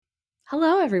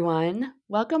Hello, everyone.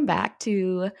 Welcome back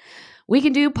to We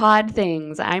Can Do Pod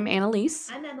Things. I'm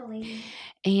Annalise. I'm Emily.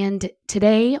 And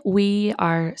today we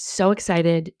are so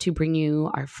excited to bring you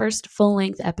our first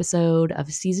full-length episode of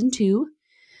season 2.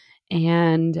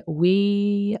 And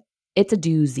it's a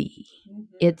doozy.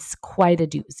 It's quite a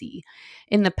doozy.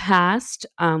 In the past,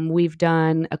 we've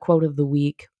done a quote of the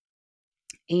week,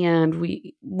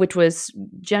 which was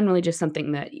generally just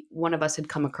something that one of us had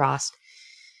come across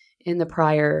in the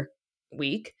prior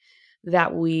week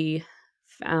that we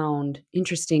found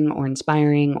interesting or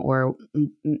inspiring or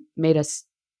made us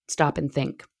stop and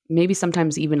think, maybe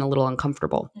sometimes even a little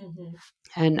uncomfortable.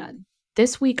 And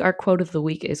this week, our quote of the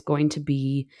week is going to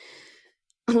be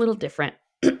a little different.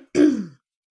 So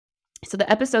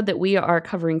the episode that we are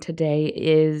covering today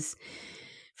is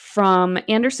from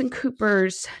Anderson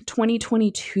Cooper's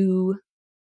 2022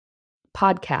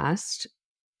 podcast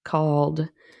called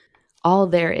All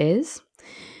There Is.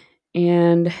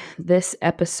 And this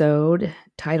episode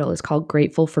title is called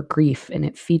Grateful for Grief, and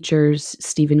it features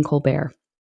Stephen Colbert.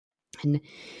 And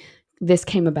this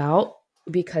came about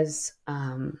because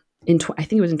I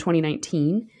think it was in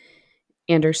 2019,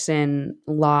 Anderson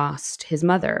lost his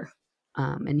mother.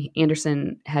 And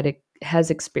Anderson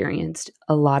has experienced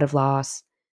a lot of loss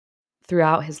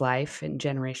throughout his life and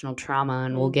generational trauma,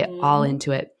 and we'll get all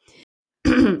into it.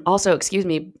 Also, excuse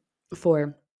me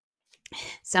for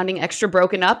sounding extra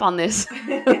broken up on this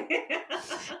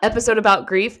episode about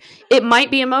grief. It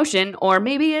might be emotion, or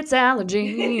maybe it's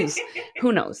allergies.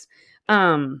 Who knows?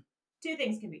 Two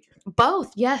things can be true.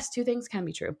 Both. Yes, two things can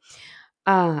be true.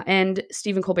 And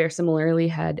Stephen Colbert similarly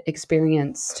had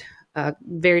experienced a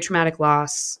very traumatic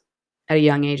loss at a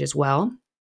young age as well,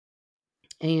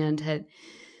 and had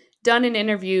done an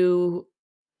interview,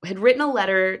 had written a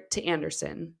letter to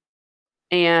Anderson.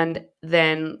 And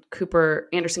then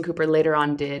Anderson Cooper later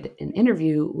on did an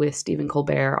interview with Stephen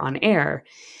Colbert on air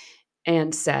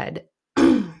and said,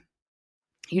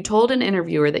 "You told an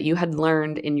interviewer that you had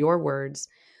learned, in your words,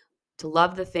 to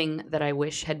love the thing that I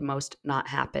wish had most not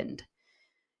happened.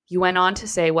 You went on to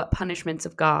say what punishments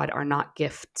of God are not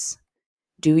gifts.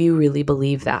 Do you really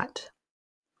believe that?"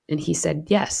 And he said,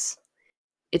 "Yes.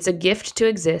 It's a gift to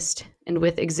exist, and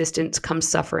with existence comes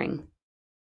suffering.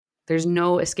 There's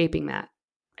no escaping that.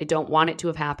 I don't want it to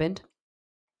have happened.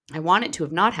 I want it to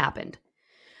have not happened.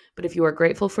 But if you are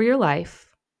grateful for your life,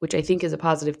 which I think is a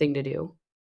positive thing to do,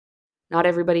 not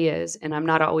everybody is, and I'm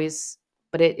not always,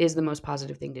 but it is the most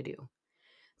positive thing to do,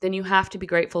 then you have to be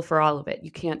grateful for all of it.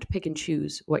 You can't pick and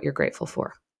choose what you're grateful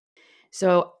for."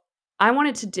 So I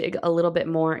wanted to dig a little bit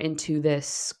more into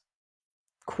this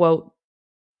quote,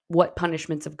 "What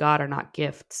punishments of God are not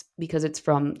gifts," because it's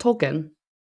from Tolkien.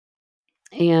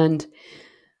 And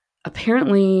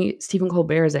apparently Stephen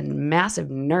Colbert is a massive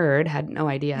nerd, had no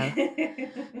idea.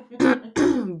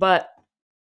 But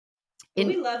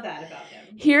we love that about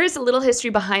him. Here's a little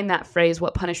history behind that phrase,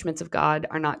 "What punishments of God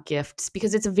are not gifts,"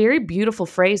 because it's a very beautiful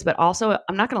phrase, but also,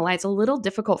 I'm not going to lie, it's a little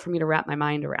difficult for me to wrap my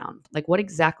mind around. Like, what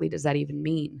exactly does that even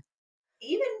mean?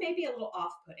 Even maybe a little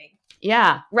off-putting.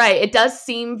 Yeah, right. It does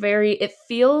seem it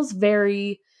feels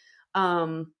very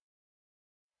almost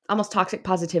toxic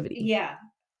positivity. Yeah.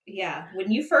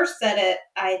 When you first said it,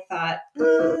 I thought,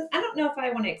 I don't know if I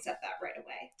want to accept that right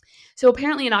away. So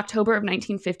apparently in October of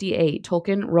 1958,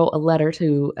 Tolkien wrote a letter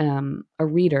to a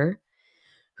reader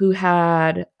who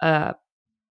had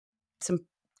some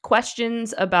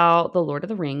questions about The Lord of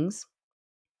the Rings.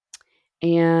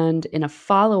 And in a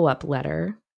follow-up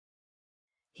letter,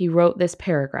 he wrote this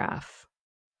paragraph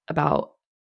about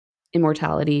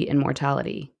immortality and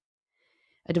mortality.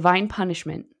 "A divine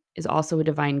punishment is also a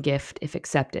divine gift if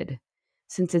accepted,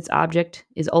 since its object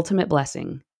is ultimate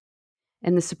blessing,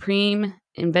 and the supreme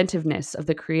inventiveness of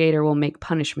the Creator will make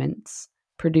punishments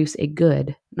produce a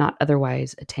good not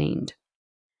otherwise attained.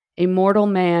 A mortal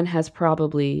man has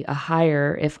probably a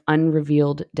higher, if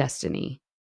unrevealed, destiny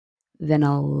than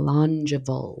a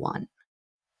longeval one."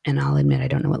 And I'll admit I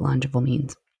don't know what longeval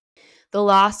means. "The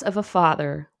loss of a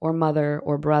father or mother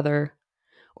or brother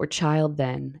or child,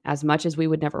 then, as much as we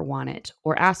would never want it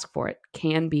or ask for it,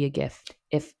 can be a gift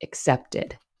if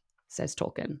accepted," says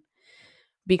Tolkien,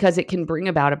 "because it can bring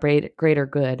about a greater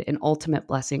good, an ultimate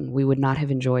blessing we would not have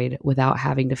enjoyed without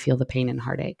having to feel the pain and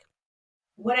heartache."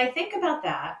 What I think about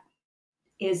that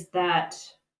is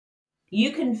that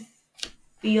you can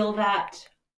feel that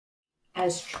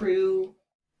as true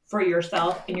for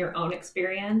yourself in your own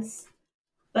experience,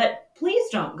 but please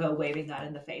don't go waving that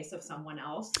in the face of someone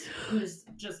else who's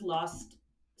just lost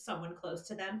someone close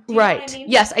to them. Do you Right. know what I mean?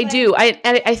 Yes, I do.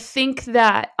 I think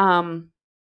that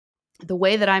the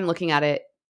way that I'm looking at it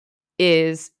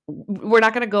is, we're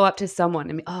not going to go up to someone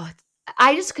and be, "Oh,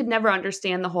 I just could never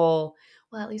understand the whole,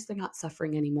 well, at least they're not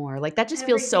suffering anymore. Like that just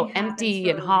feels Everything so happens empty for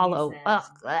and a hollow. reason. Ugh,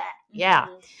 bleh. Yeah.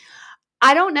 Mhm.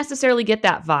 I don't necessarily get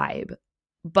that vibe,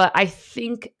 but I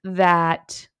think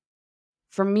that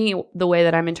for me, the way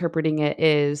that I'm interpreting it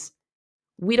is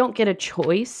we don't get a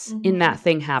choice in that Mhm.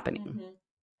 thing happening.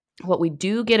 Mhm. What we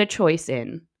do get a choice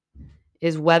in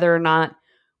is whether or not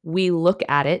we look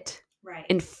at it Right.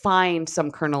 and find some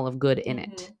kernel of good in it,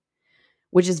 Mhm.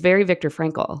 which is very Viktor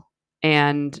Frankl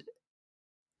and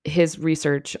his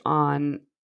research on,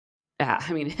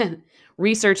 I mean,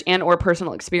 research and or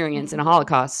personal experience in a Mhm.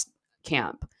 Holocaust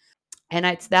camp. And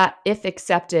it's that if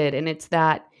accepted, and it's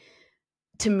that,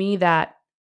 to me, that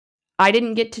I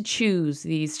didn't get to choose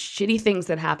these shitty things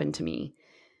that happened to me.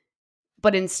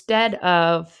 But instead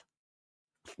of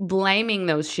blaming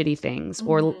those shitty things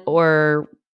Mhm. or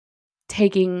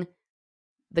taking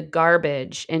the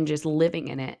garbage and just living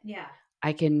in it, Yeah.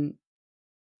 I can,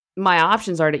 my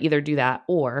options are to either do that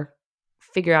or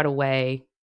figure out a way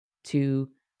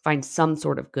to find some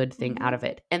sort of good thing out Mhm. of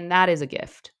it. And that is a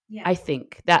gift. Yeah. I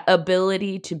think that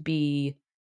ability to be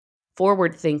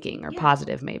forward thinking or Yeah.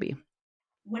 positive, maybe.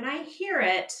 When I hear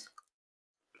it,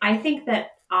 I think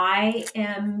that I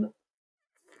am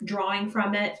drawing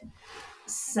from it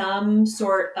some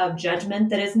sort of judgment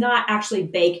that is not actually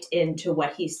baked into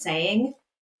what he's saying.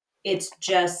 It's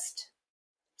just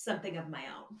something of my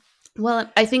own.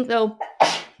 Well, I think though,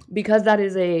 because that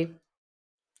is a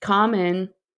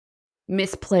common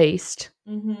misplaced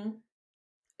Mm-hmm.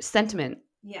 sentiment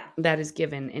Yeah. that is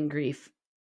given in grief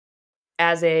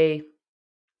as a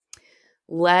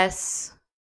less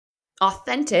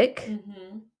authentic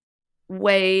Mm-hmm.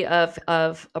 way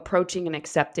of approaching and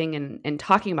accepting and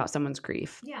talking about someone's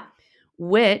grief, Yeah.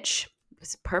 which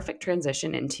is a perfect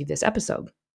transition into this episode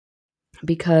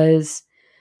because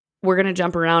we're going to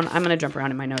jump around. I'm going to jump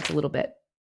around in my notes a little bit.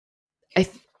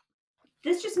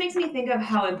 This just makes me think of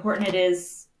how important it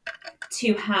is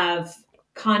to have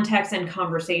context and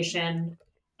conversation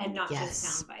and not just Yes.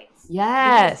 sound bites. Because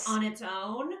Yes. on its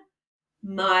own,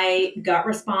 my gut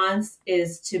response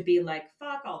is to be like,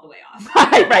 fuck all the way off.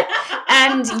 Right.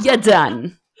 And you're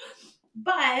done.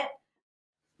 But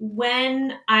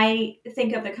when I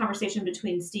think of the conversation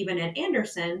between Stephen and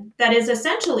Anderson, that is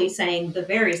essentially saying the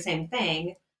very same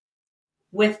thing.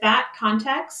 With that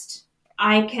context,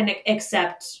 I can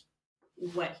accept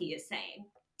what he is saying.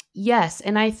 Yes,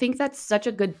 and I think that's such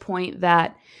a good point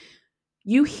that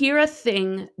you hear a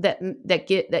thing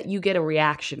that you get a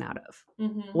reaction out of,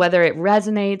 Mm-hmm. whether it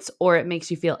resonates or it makes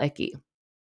you feel icky.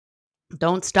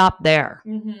 Don't stop there.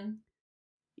 Mm-hmm.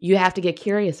 You have to get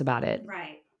curious about it.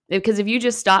 Right. Because if you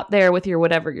just stop there with your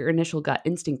whatever your initial gut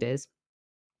instinct is,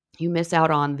 you miss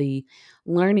out on the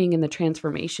learning and the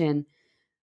transformation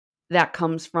that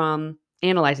comes from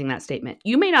analyzing that statement.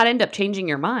 You may not end up changing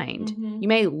your mind. Mm-hmm. You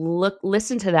may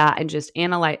listen to that and just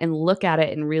analyze and look at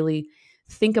it and really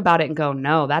think about it and go,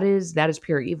 no, that is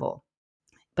pure evil.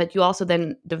 But you also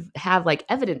then have like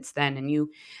evidence then, and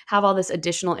you have all this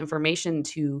additional information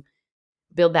to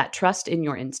build that trust in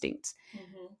your instincts.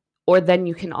 Mm-hmm. Or then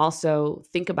you can also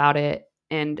think about it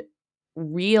and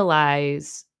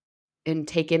realize and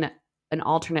take in an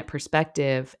alternate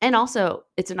perspective. And also,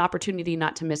 it's an opportunity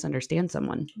not to misunderstand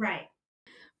someone. Right.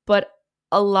 But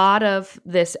a lot of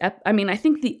this, I mean, I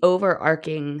think the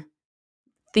overarching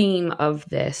theme of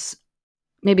this,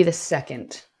 maybe the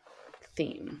second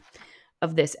theme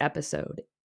of this episode,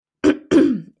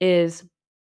 is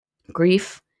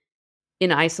grief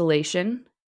in isolation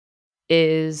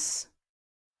is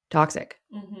toxic.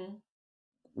 Mm-hmm.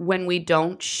 When we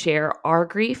don't share our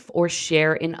grief or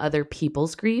share in other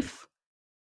people's grief,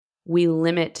 we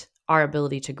limit our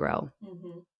ability to grow.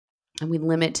 Mm-hmm. And we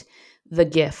limit the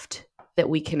gift that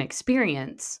we can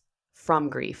experience from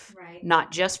grief, Right.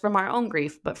 not just from our own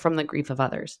grief, but from the grief of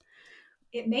others.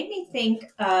 It made me think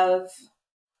of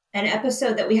an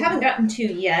episode that we haven't gotten to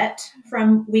yet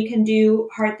from We Can Do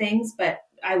Hard Things, but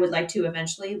I would like to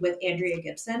eventually, with Andrea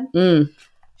Gibson.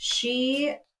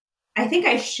 She, I think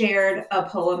I shared a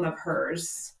poem of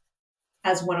hers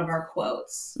as one of our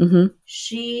quotes. Mm-hmm.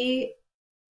 She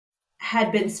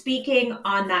had been speaking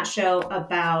on that show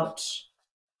about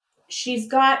she's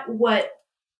got what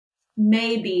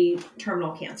may be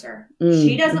terminal cancer.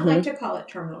 She doesn't like to call it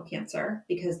terminal cancer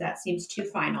because that seems too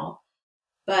final.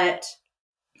 But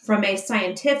from a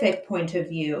scientific point of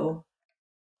view,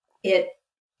 it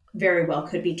very well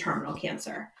could be terminal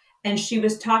cancer. And she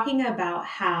was talking about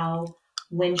how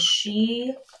when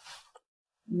she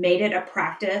made it a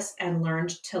practice and learned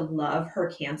to love her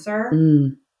cancer,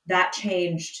 that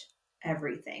changed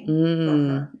everything for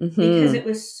her because it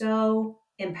was so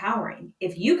empowering.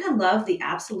 If you can love the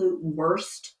absolute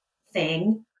worst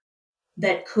thing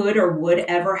that could or would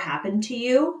ever happen to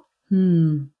you,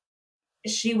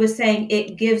 she was saying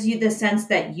it gives you the sense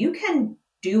that you can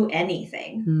do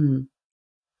anything.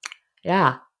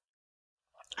 Yeah.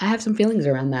 I have some feelings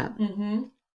around that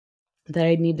that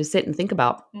I need to sit and think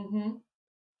about.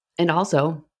 And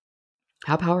also,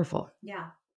 how powerful. Yeah.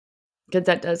 Because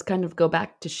that does kind of go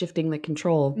back to shifting the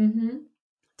control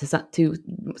to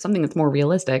something that's more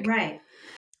realistic. Right.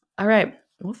 All right.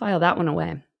 We'll file that one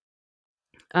away.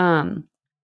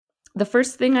 The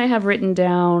first thing I have written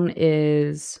down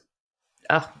is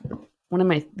who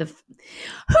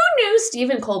knew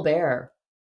Stephen Colbert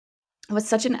was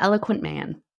such an eloquent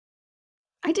man?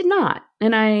 I did not.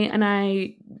 And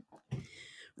I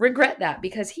regret that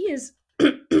because he is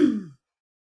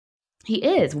he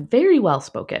is very well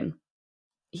spoken.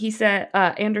 He said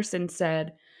Anderson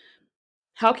said,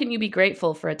 "How can you be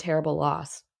grateful for a terrible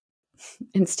loss?"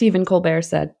 And Stephen Colbert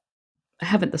said, "I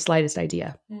haven't the slightest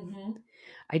idea.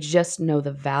 I just know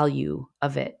the value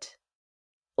of it."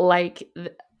 Like,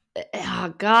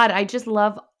 God, I just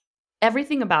love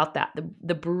everything about that.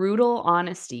 The brutal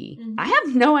honesty. I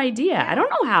have no idea. Yeah. I don't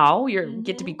know how you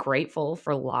get to be grateful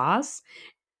for loss.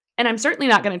 And I'm certainly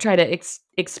not going to try to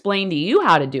explain to you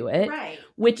how to do it. Right.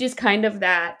 Which is kind of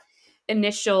that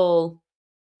initial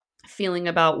feeling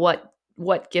about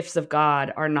what gifts of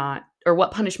God are not, or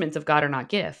what punishments of God are not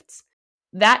gifts.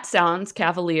 That sounds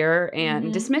cavalier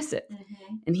and dismissive.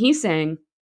 And he's saying,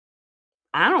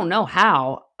 I don't know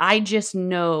how. I just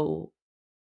know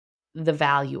the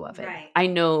value of it. Right. I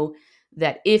know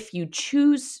that if you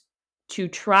choose to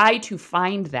try to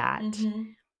find that,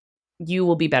 you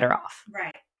will be better off.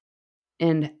 Right.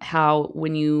 And how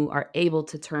when you are able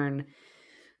to turn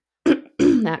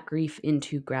that grief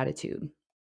into gratitude.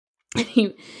 And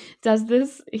he does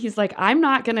this. He's like, I'm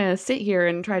not going to sit here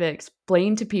and try to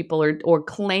explain to people or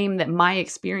claim that my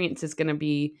experience is going to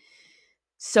be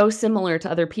so similar to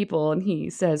other people. And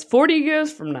he says, 40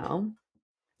 years from now,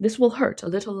 this will hurt a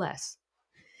little less.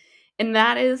 And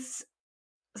that is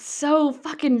so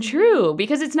fucking true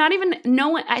because it's not even no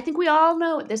one. I think we all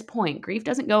know at this point, grief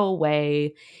doesn't go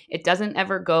away. It doesn't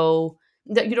ever go,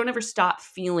 you don't ever stop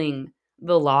feeling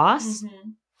the loss.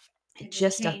 It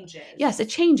just changes. Yes, it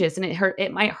changes and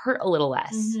it might hurt a little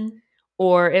less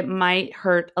or it might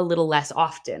hurt a little less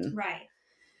often. Right.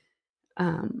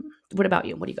 What about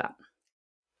you? What do you got?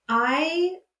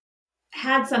 I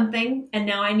had something and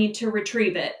now I need to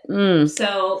retrieve it.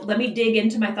 So let me dig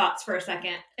into my thoughts for a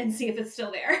second and see if it's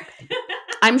still there.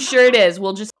 I'm sure it is.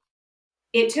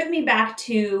 It took me back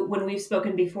to when we've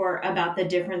spoken before about the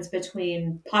difference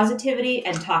between positivity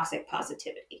and toxic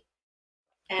positivity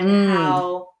and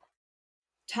how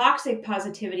toxic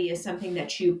positivity is something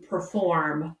that you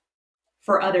perform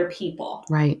for other people.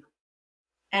 Right.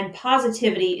 And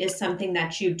positivity is something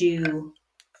that you do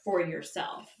for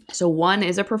yourself. So one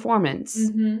is a performance,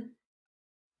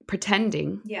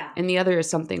 pretending, and the other is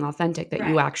something authentic that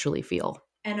you actually feel.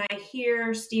 And I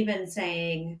hear Stephen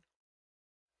saying,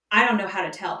 I don't know how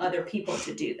to tell other people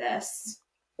to do this,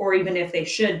 or even if they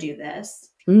should do this.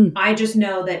 I just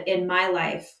know that in my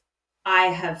life, I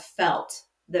have felt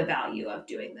the value of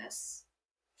doing this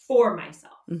for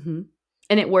myself. And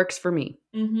it works for me.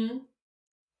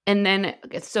 And then,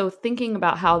 so thinking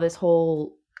about how this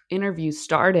whole interview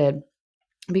started,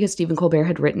 because Stephen Colbert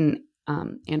had written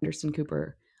Anderson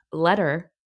Cooper a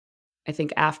letter, I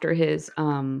think after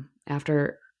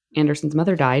Anderson's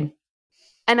mother died.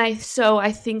 And I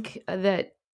think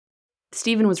that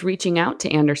Stephen was reaching out to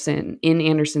Anderson in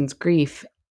Anderson's grief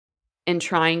and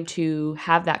trying to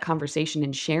have that conversation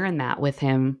and sharing that with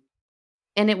him.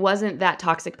 And it wasn't that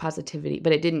toxic positivity,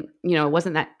 but it didn't, it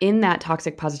wasn't that in that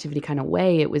toxic positivity kind of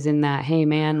way. It was in that, hey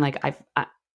man, like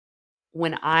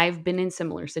when I've been in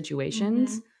similar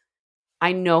situations,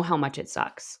 I know how much it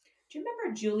sucks. Do you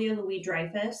remember Julia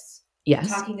Louis-Dreyfus? Yes.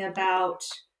 Talking about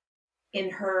in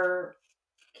her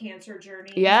cancer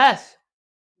journey. Yes.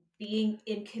 Being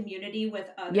in community with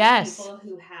other people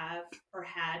who have or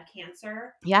had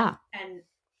cancer. Yeah. And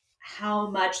how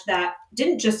much that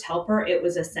didn't just help her, it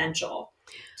was essential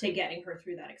to getting her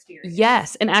through that experience.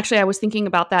 Yes. And actually I was thinking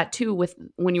about that too with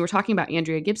when you were talking about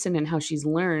Andrea Gibson and how she's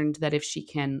learned that if she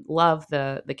can love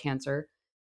the cancer,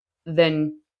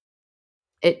 then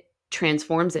it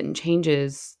transforms it and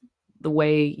changes the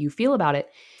way you feel about it.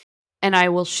 And I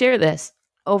will share this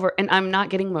and I'm not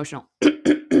getting emotional.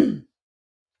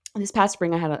 This past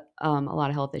spring I had a lot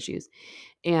of health issues.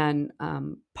 And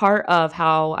part of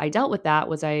how I dealt with that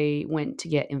was I went to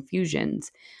get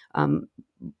infusions,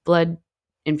 blood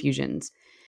infusions.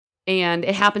 And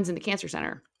it happens in the cancer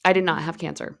center. I did not have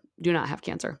cancer. do not have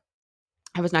cancer.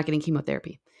 I was not getting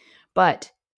chemotherapy.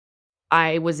 But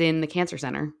I was in the cancer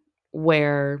center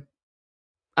where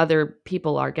other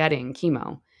people are getting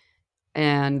chemo.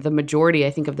 And the majority,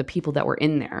 I think, of the people that were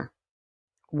in there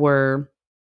were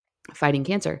fighting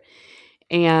cancer.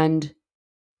 And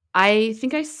I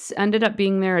think I ended up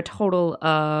being there a total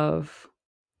of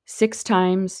 6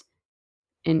 times,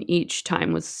 and each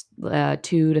time was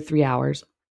 2 to 3 hours.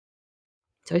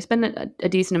 So I spent a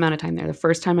decent amount of time there. The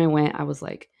first time I went, I was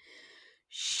like,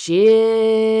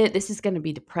 shit, this is going to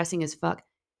be depressing as fuck.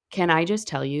 Can I just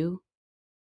tell you,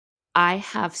 I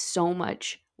have so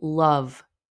much love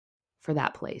for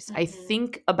that place. I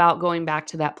think about going back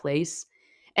to that place.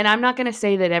 And I'm not going to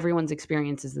say that everyone's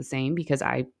experience is the same because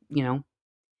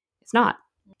it's not.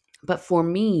 But for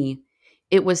me,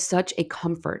 it was such a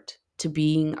comfort to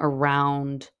being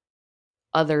around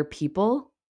other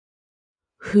people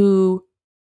who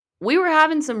we were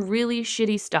having some really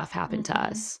shitty stuff happen to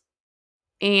us.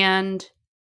 And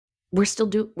we're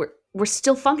still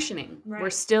functioning. Right. We're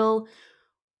still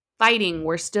fighting.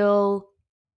 We're still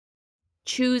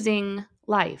choosing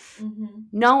life,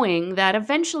 knowing that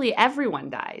eventually everyone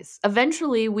dies.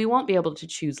 Eventually we won't be able to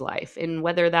choose life. And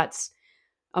whether that's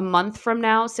a month from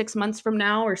now, 6 months from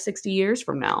now, or 60 years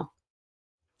from now,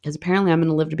 because apparently I'm going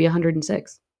to live to be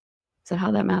 106. Is that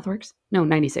how that math works? No,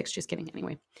 96. Just kidding.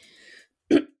 Anyway.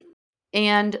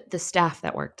 And the staff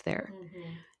that worked there.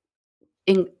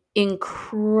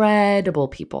 Incredible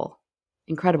people.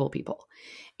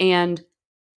 And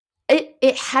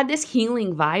it had this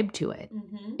healing vibe to it.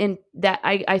 And that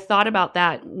I thought about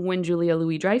that when Julia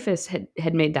Louis-Dreyfus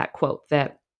had made that quote,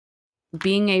 that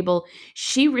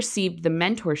she received the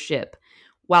mentorship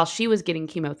while she was getting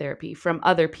chemotherapy from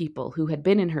other people who had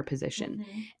been in her position.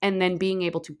 And then being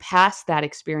able to pass that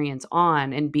experience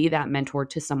on and be that mentor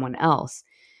to someone else,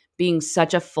 being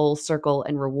such a full circle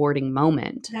and rewarding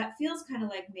moment. That feels kind of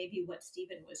like maybe what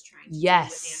Stephen was trying to do with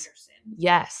Anderson.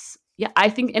 Yes. Yeah, I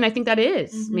think that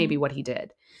is maybe what he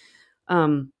did.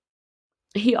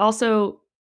 He also,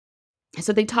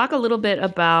 so they talk a little bit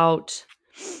about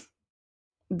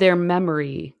their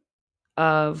memory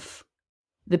of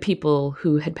the people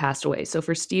who had passed away. So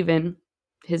for Stephen,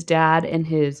 his dad and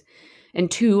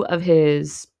 2 of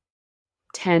his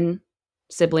 10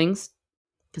 siblings,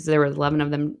 because there were 11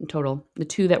 of them in total, the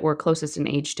 2 that were closest in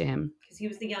age to him, because he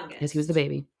was the youngest, because he was the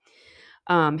baby,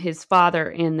 his father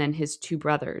and then his 2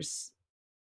 brothers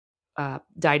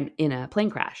died in a plane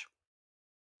crash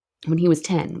when he was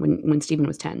 10, when Stephen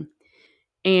was 10.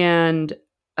 And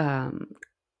Anderson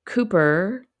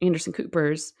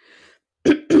Cooper's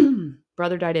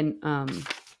brother died in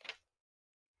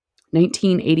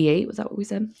 1988. Was that what we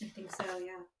said? I think so,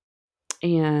 yeah.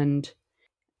 And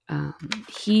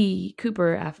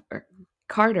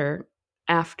Carter,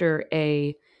 after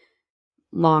a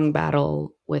long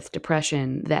battle with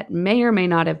depression that may or may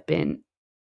not have been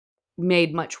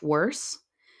made much worse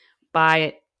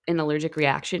by an allergic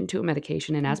reaction to a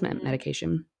medication, an asthma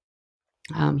medication,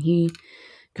 he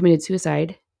committed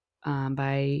suicide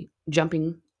by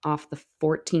jumping off the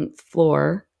 14th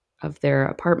floor of their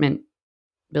apartment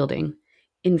building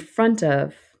in front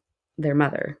of their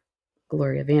mother,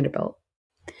 Gloria Vanderbilt.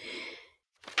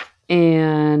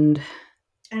 And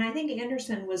I think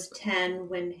Anderson was 10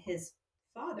 when his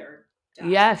father died.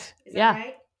 Yes. Is that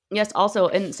right? Yes, also.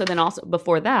 And so then also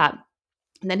before that,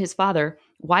 then his father,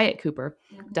 Wyatt Cooper,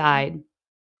 died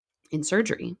in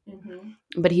surgery.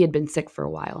 But he had been sick for a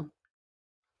while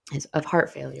of heart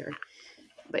failure.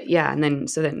 But yeah, and then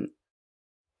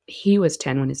he was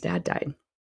 10 when his dad died.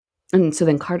 And so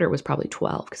then Carter was probably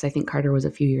 12, because I think Carter was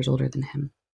a few years older than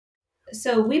him.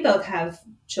 So we both have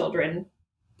children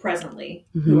presently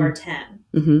who are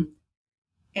 10.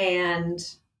 And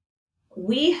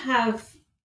we have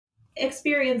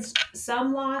experienced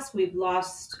some loss. We've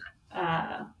lost,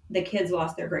 the kids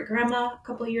lost their great grandma a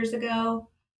couple of years ago.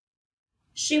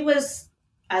 She was,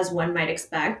 as one might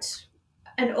expect,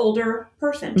 an older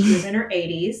person. She was in her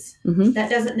 80s. That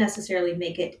doesn't necessarily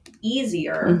make it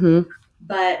easier,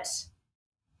 but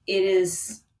it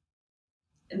is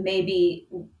maybe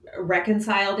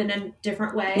reconciled in a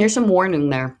different way. There's some warning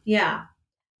there. Yeah.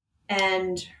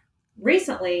 And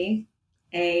recently,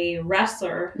 a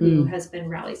wrestler who has been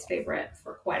Rally's favorite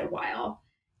for quite a while.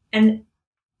 And,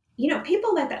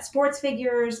 people like that, sports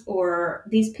figures or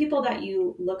these people that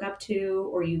you look up to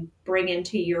or you bring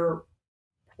into your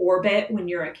orbit when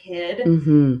you're a kid,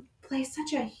 play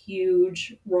such a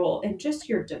huge role in just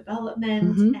your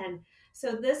development. And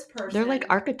so this person, they're like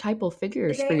archetypal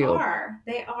figures for you.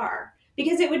 They are.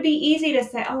 Because it would be easy to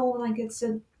say, oh, like it's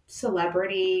a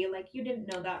celebrity, like you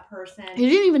didn't know that person. You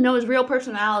didn't even know his real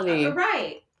personality.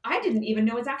 Right. I didn't even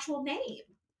know his actual name.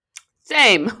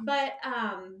 Same. But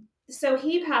so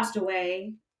he passed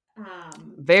away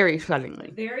Very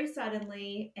suddenly. very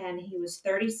suddenly, and he was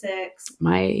 36.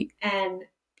 My And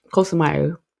close to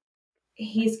my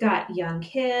he's got young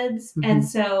kids. And mm-hmm.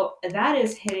 so that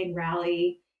is hitting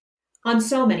Raleigh on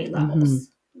so many levels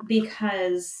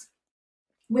because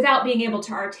without being able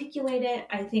to articulate it,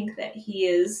 I think that he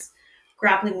is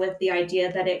grappling with the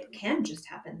idea that it can just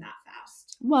happen that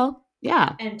fast. Well,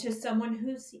 yeah. And to someone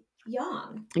who's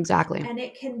young. Exactly. And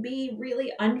it can be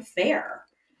really unfair.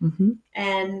 Mm-hmm.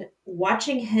 And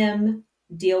watching him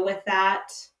deal with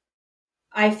that,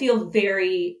 I feel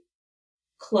very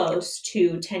close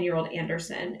to 10-year-old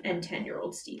Anderson and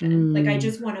 10-year-old Stephen. Like, I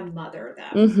just want to mother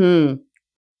them. Mm-hmm.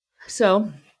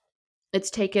 So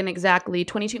it's taken exactly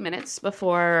 22 minutes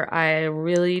before I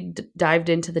really dived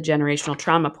into the generational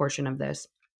trauma portion of this.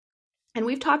 And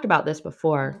we've talked about this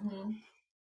before. Mm-hmm.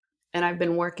 And I've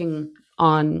been working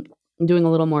on doing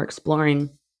a little more exploring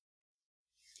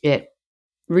it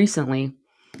recently.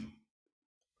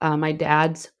 My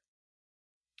dad's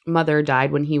mother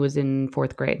died when he was in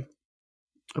 4th grade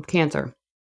of cancer.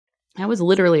 That was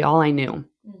literally all I knew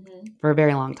for a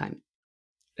very long time.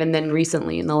 And then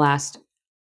recently, in the last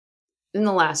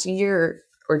year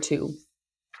or two,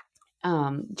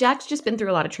 Jack's just been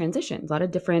through a lot of transitions, a lot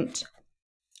of different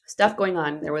stuff going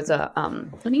on. There was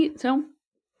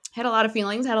had a lot of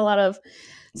feelings, had a lot of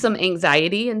some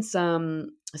anxiety and some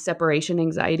separation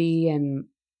anxiety,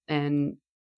 and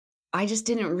I just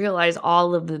didn't realize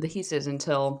all of the pieces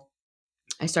until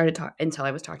until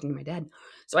I was talking to my dad.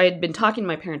 So I had been talking to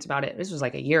my parents about it. This was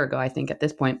like a year ago, I think, at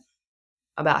this point,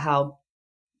 about how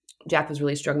Jack was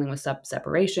really struggling with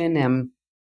separation. And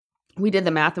we did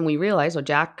the math and we realized, well,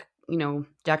 Jack's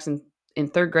in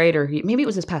 3rd grade, or maybe it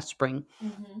was this past spring.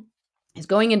 He's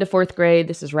going into 4th grade.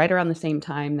 This is right around the same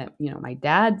time that, my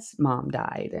dad's mom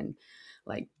died. And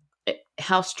like,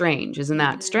 how strange. Isn't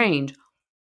that strange?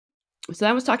 So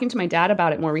I was talking to my dad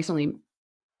about it more recently.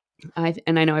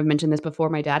 And I know I've mentioned this before.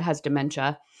 My dad has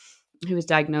dementia. He was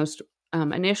diagnosed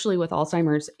initially with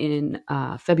Alzheimer's in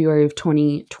February of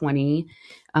 2020.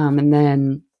 And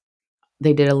then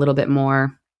they did a little bit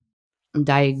more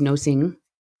diagnosing,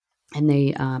 and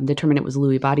they determined it was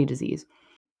Lewy body disease.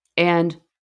 And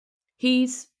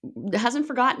he's hasn't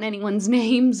forgotten anyone's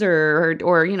names or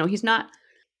he's not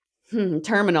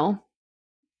terminal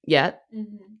yet.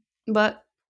 But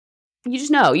you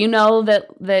just know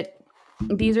that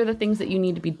these are the things that you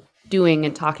need to be doing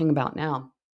and talking about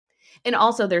now. And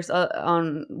also there's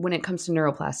when it comes to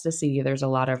neuroplasticity, there's a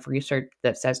lot of research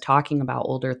that says talking about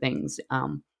older things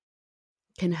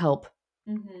can help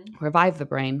revive the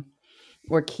brain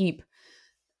or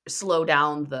slow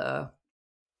down the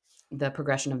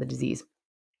progression of the disease.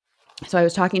 So I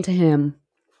was talking to him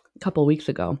a couple of weeks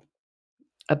ago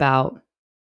about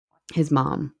his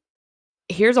mom.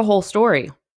 Here's a whole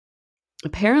story.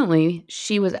 Apparently,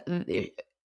 she died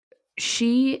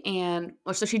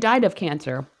of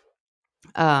cancer,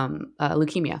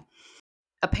 leukemia.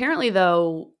 Apparently,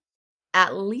 though,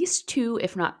 at least 2,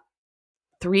 if not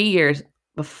 3 years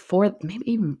before,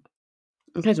 maybe even,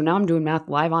 okay, so now I'm doing math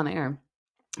live on air,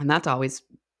 and that's always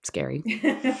scary.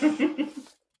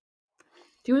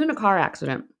 She was in a car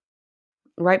accident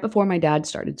right before my dad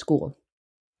started school.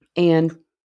 And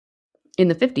in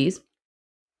the 50s,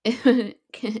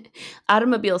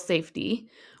 automobile safety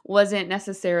wasn't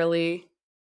necessarily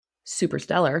super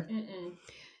stellar.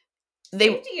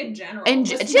 Safety in general, and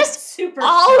was just super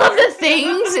all stellar. of the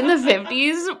things in the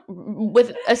 50s,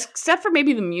 with except for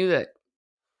maybe the music,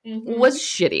 was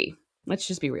shitty. Let's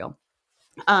just be real.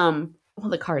 Well,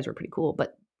 the cars were pretty cool,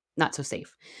 but not so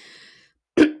safe.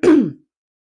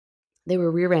 They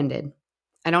were rear-ended.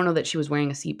 I don't know that she was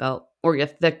wearing a seatbelt or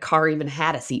if the car even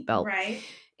had a seatbelt. Right.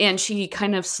 And she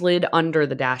kind of slid under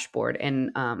the dashboard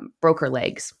and broke her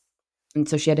legs. And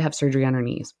so she had to have surgery on her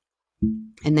knees.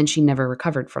 And then she never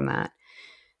recovered from that.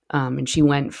 And she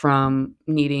went from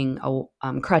needing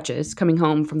crutches, coming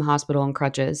home from the hospital on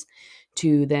crutches,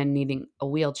 to then needing a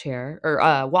wheelchair or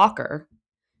a walker,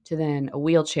 to then a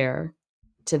wheelchair,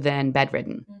 to then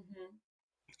bedridden.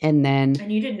 And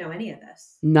you didn't know any of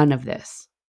this? None of this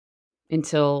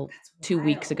until 2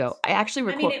 weeks ago. I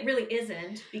actually it really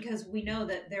isn't, because we know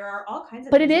that there are all kinds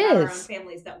of but things it about is. our own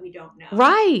families that we don't know.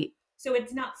 Right. So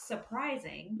it's not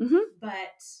surprising,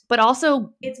 but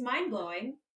also it's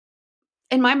mind-blowing.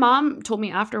 And my mom told me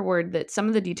afterward that some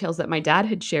of the details that my dad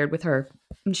had shared with her,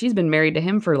 and she's been married to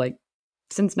him for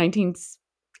since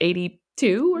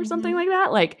 1982 or something like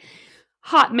that,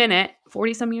 hot minute,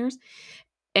 40 some years.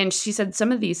 And she said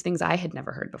some of these things I had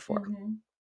never heard before.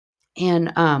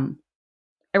 And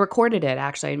I recorded it,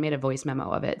 actually. I made a voice memo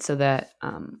of it so that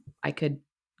I could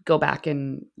go back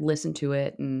and listen to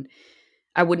it and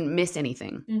I wouldn't miss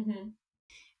anything. Mm-hmm.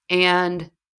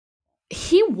 And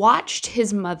he watched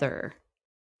his mother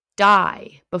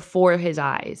die before his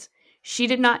eyes. She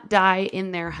did not die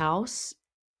in their house.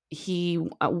 He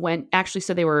went, actually,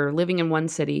 so they were living in one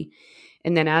city.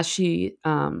 And then as she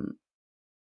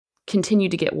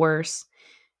continued to get worse,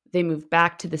 they moved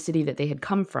back to the city that they had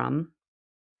come from,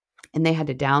 and they had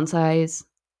to downsize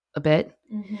a bit.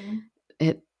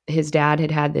 Mm-hmm. His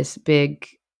dad had this big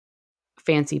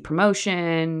fancy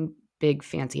promotion, big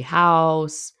fancy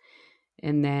house,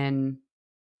 and then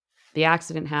the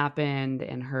accident happened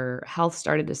and her health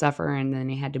started to suffer, and then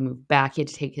he had to move back. He had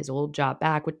to take his old job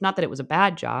back, which, not that it was a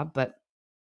bad job, but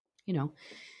you know,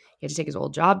 he had to take his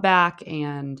old job back.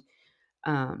 And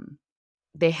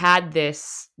they had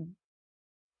this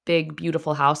big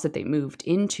beautiful house that they moved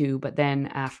into, but then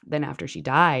after she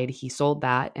died, he sold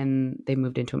that and they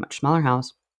moved into a much smaller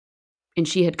house. And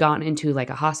she had gone into like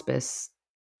a hospice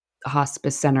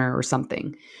center or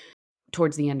something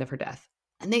towards the end of her death.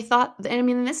 And they thought, and I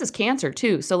mean, this is cancer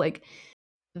too. So like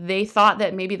they thought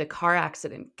that maybe the car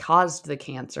accident caused the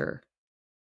cancer,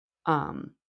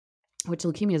 which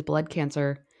leukemia is blood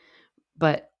cancer.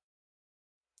 But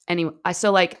anyway,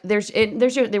 so like there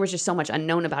was just so much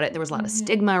unknown about it. There was a lot of Mm-hmm.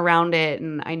 stigma around it.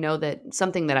 And I know that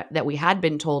something that we had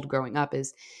been told growing up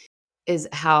is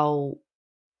how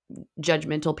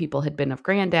judgmental people had been of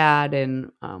granddad, and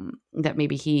that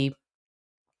maybe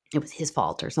it was his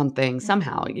fault or something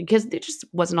somehow, because there just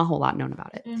wasn't a whole lot known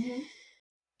about it. Mm-hmm.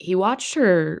 He watched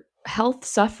her health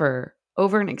suffer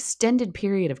over an extended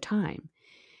period of time.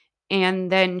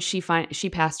 And then she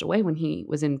passed away when he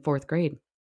was in 4th grade.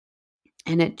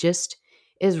 And it just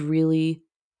is really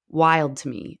wild to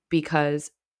me,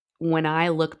 because when I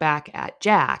look back at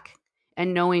Jack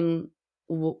and knowing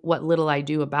what little I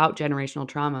do about generational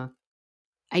trauma,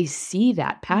 I see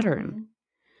that pattern. Mm-hmm.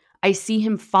 I see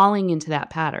him falling into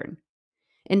that pattern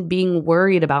and being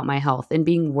worried about my health and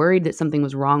being worried that something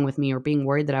was wrong with me, or being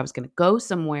worried that I was going to go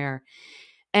somewhere.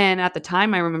 And at the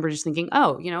time, I remember just thinking,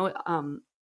 oh,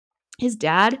 his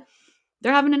dad,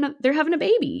 they're having a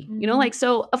baby, Mm-hmm. like,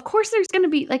 so of course there's going to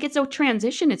be like, it's a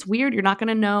transition. It's weird. You're not going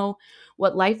to know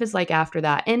what life is like after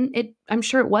that. And I'm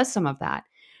sure it was some of that.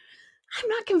 I'm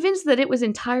not convinced that it was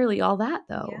entirely all that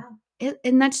though. Yeah.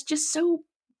 And that's just so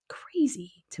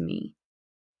crazy to me,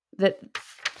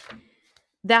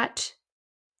 that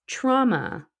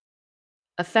trauma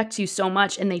affects you so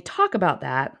much. And they talk about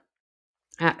that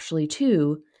actually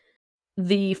too,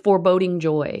 the foreboding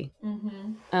joy.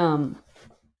 Mm-hmm.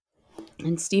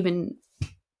 And Stephen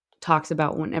talks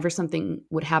about whenever something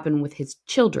would happen with his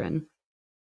children,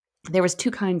 there was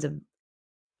 2 kinds of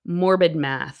morbid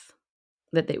math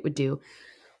that they would do.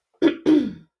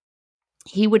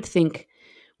 He would think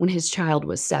when his child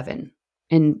was 7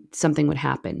 and something would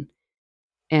happen,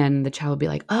 and the child would be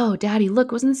like, "Oh, daddy,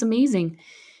 look, wasn't this amazing?"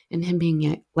 And him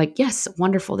being like, "Yes,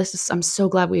 wonderful. I'm so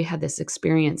glad we had this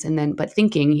experience." And then, but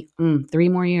thinking, 3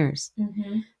 more years,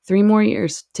 Mm-hmm. 3 more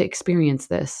years to experience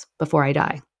this before I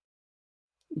die.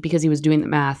 Because he was doing the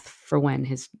math for when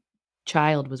his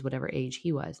child was whatever age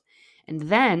he was. And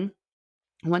then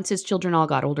once his children all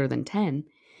got older than 10,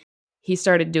 he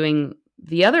started doing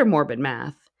the other morbid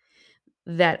math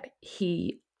that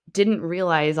he didn't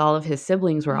realize all of his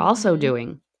siblings were also Mm-hmm.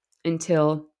 doing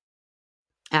until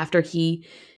after he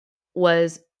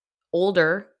was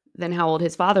older than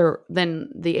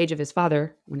than the age of his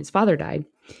father, when his father died.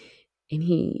 And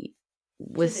he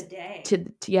was To the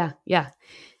day. yeah.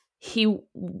 He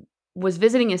was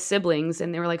visiting his siblings,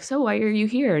 and they were like, "So why are you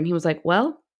here?" And he was like,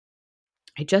 "Well,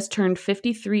 I just turned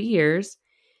 53 years."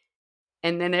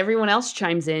 And then everyone else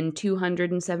chimes in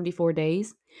 274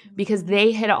 days, because Mm-hmm.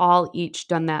 they had all each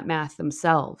done that math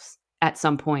themselves at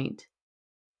some point.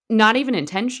 Not even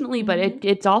intentionally, but Mm-hmm.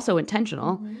 it's also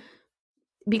intentional, Mm-hmm.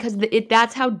 because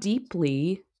that's how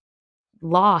deeply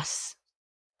loss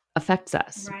affects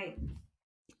us. Right.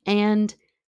 And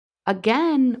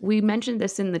again, we mentioned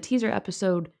this in the teaser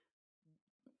episode,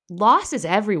 loss is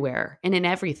everywhere and in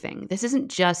everything. This isn't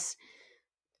just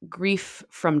grief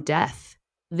from death.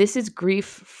 This is grief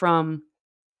from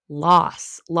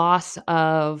loss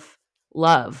of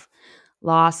love,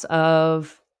 loss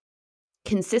of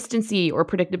consistency or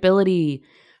predictability,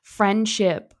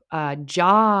 friendship,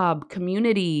 job,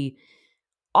 community,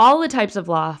 all the types of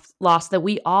loss that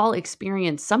we all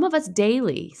experience, some of us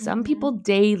daily, some Mm-hmm. people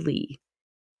daily.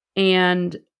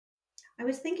 And I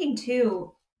was thinking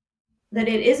too that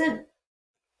it isn't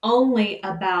only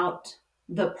about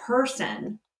the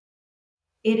person,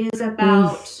 it is mm,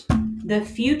 about the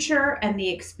future and the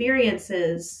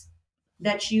experiences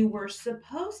that you were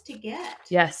supposed to get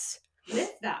Yes.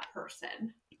 with that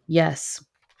person. Yes.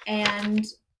 And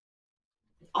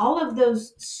all of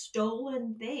those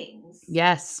stolen things.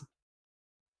 Yes.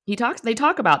 They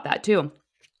talk about that too.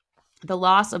 The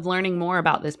loss of learning more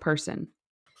about this person.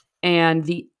 And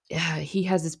he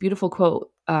has this beautiful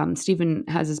quote. Stephen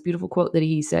has this beautiful quote that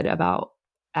he said about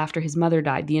after his mother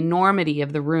died, the enormity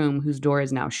of the room whose door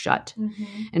is now shut,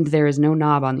 and there is no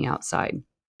knob on the outside.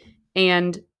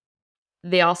 And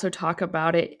they also talk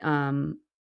about it.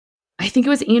 I think it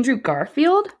was Andrew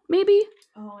Garfield, maybe.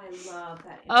 Oh, I love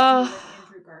that interview with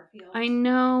Andrew Garfield. I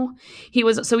know. He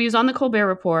was on the Colbert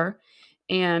Report,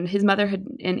 and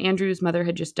Andrew's mother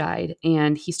had just died,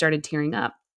 and he started tearing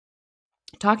up,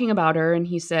 talking about her, and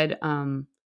he said,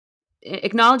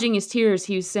 acknowledging his tears,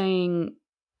 he was saying,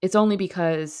 "It's only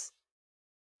because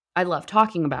I love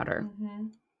talking about her.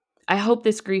 I hope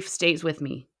this grief stays with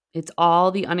me. It's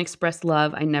all the unexpressed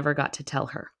love I never got to tell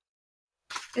her."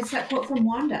 It's that quote from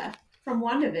Wanda, from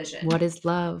WandaVision. What is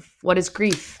love? What is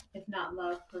grief? If not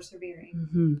love, persevering.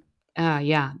 Mm-hmm.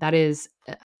 Yeah, that is.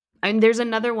 And there's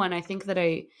another one, I think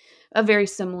a very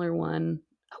similar one.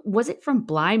 Was it from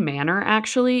Bly Manor,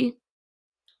 actually?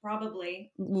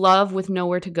 Probably. Love with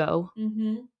Nowhere to Go.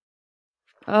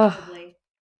 Probably.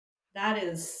 That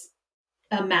is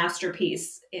a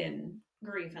masterpiece in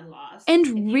grief and loss. And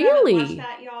if you really, haven't watched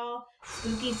that, y'all,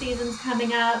 spooky season's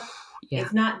coming up. Yeah.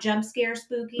 It's not jump scare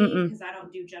spooky because I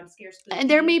don't do jump scare spooky. And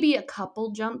there may be a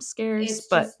couple jump scares, it's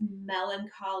but just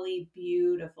melancholy,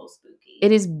 beautiful spooky.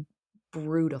 It is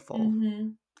brutal.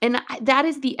 And that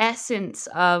is the essence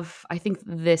of, I think,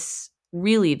 this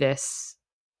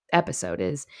episode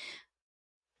is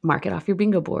mark it off your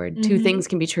bingo board. Two things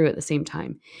can be true at the same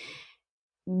time.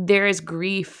 There is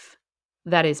grief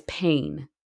that is pain.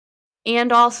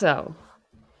 And also,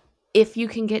 if you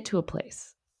can get to a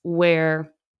place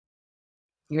where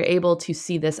you're able to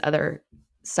see this other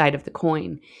side of the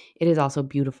coin, it is also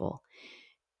beautiful.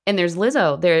 And there's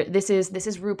Lizzo. This is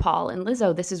RuPaul and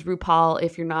Lizzo. This is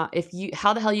RuPaul.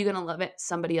 How the hell are you gonna love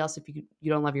somebody else if you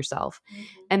don't love yourself?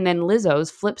 And then Lizzo's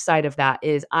flip side of that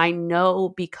is, I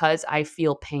know because I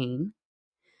feel pain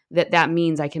that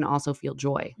means I can also feel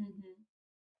joy.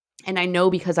 And I know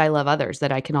because I love others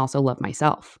that I can also love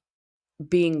myself.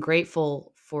 Being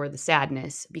grateful for the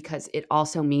sadness because it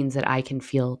also means that I can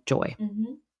feel joy.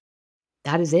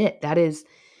 That is it.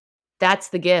 That's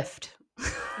the gift.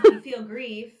 If you feel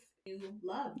grief, you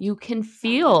love. You can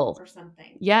feel or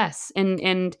something. Yes,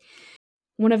 and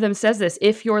one of them says this: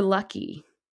 if you're lucky,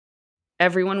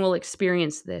 everyone will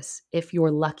experience this. If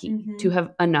you're lucky to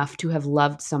have enough to have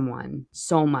loved someone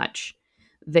so much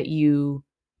that you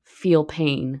feel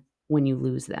pain when you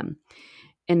lose them.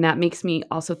 And that makes me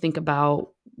also think about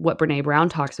what Brene Brown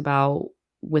talks about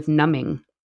with numbing.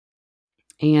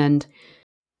 And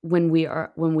when we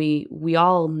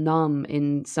all numb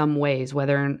in some ways,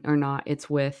 whether or not it's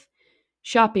with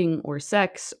shopping or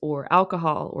sex or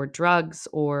alcohol or drugs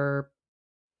or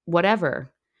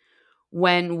whatever,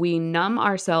 when we numb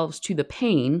ourselves to the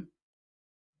pain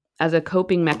as a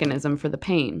coping mechanism for the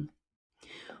pain,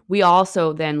 we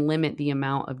also then limit the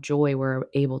amount of joy we're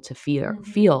able to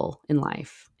feel in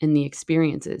life, in the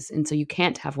experiences. And so you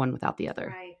can't have one without the other.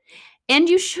 Right. And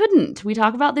you shouldn't. We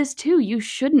talk about this too. You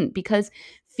shouldn't, because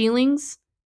feelings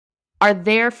are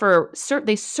there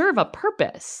they serve a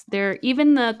purpose. They're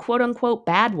even the quote unquote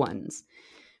bad ones,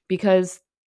 because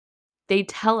they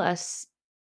tell us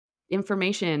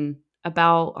information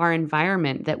about our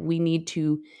environment that we need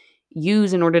to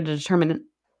use in order to determine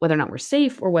whether or not we're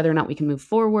safe or whether or not we can move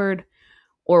forward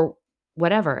or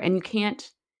whatever. And you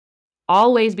can't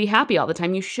always be happy all the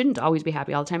time. You shouldn't always be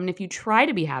happy all the time. And if you try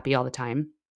to be happy all the time,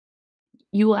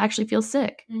 you will actually feel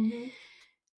sick.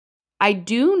 I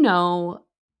do know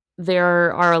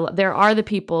there are the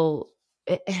people,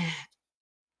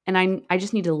 and I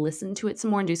just need to listen to it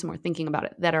some more and do some more thinking about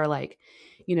it, that are like,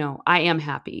 I am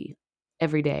happy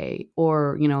every day,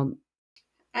 or,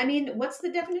 I mean, what's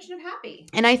the definition of happy?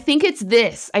 And I think it's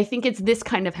this. I think it's this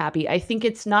kind of happy. I think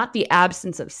it's not the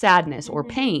absence of sadness or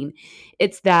pain.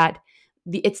 It's that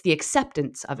it's the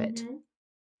acceptance of it.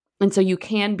 And so you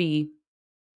can be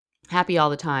happy all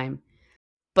the time,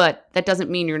 but that doesn't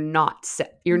mean you're not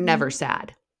you're never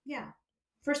sad. Yeah.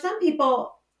 For some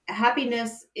people,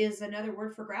 happiness is another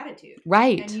word for gratitude.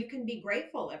 Right. And you can be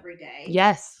grateful every day.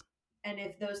 Yes. And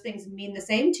if those things mean the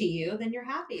same to you, then you're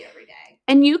happy every day.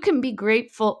 And you can be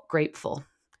grateful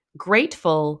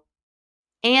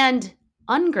and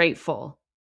ungrateful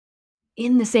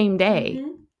in the same day.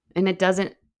 And it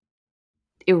doesn't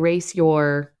erase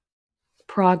your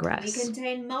progress. We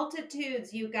contain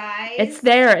multitudes, you guys. It's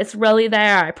there. It's really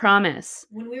there. I promise.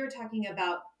 When we were talking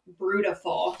about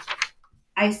brutiful,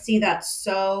 I see that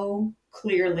so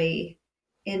clearly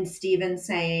in Stephen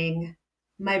saying,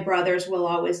 my brothers will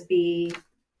always be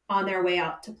on their way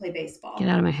out to play baseball. Get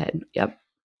out of my head. Yep.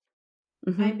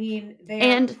 Mm-hmm. I mean,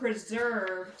 they are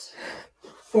preserved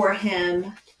for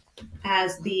him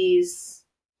as these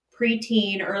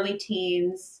preteen, early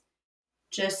teens,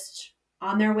 just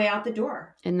on their way out the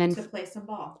door and then to play some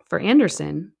ball. For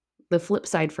Anderson, the flip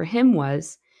side for him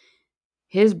was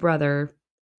his brother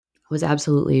was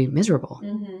absolutely miserable.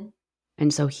 Mm-hmm.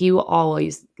 And so he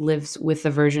always lives with the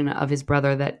version of his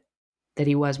brother that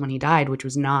he was when he died, which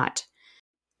was not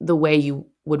the way you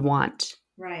would want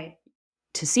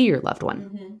to see your loved one.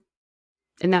 Mm-hmm.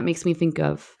 And that makes me think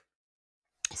of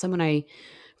someone I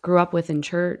grew up with in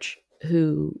church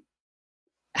who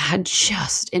had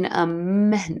just an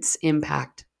immense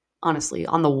impact, honestly,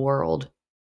 on the world,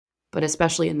 but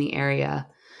especially in the area.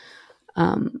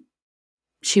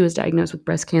 She was diagnosed with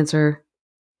breast cancer,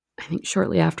 I think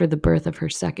shortly after the birth of her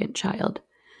second child.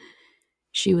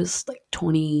 She was like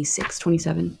 26,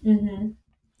 27. Mm-hmm.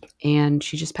 And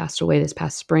she just passed away this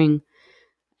past spring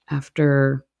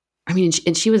after,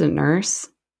 and she was a nurse,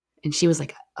 and she was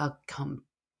like a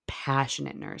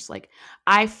compassionate nurse. Like,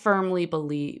 I firmly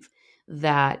believe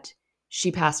that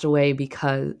she passed away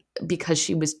because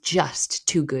she was just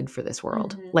too good for this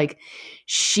world. Mm-hmm. Like,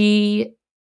 she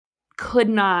could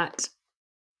not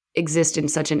exist in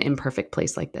such an imperfect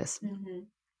place like this. Mm-hmm.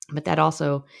 But that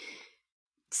also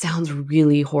sounds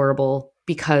really horrible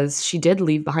because she did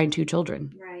leave behind 2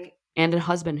 children. Right. And a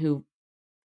husband who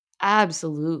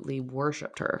absolutely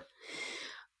worshipped her.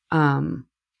 And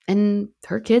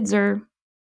her kids are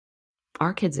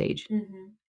our kids' age. Mm-hmm.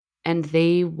 And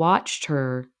they watched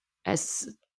her as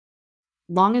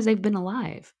long as they've been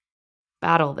alive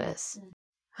battle this.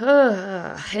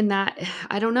 Mm-hmm. And that,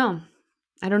 I don't know.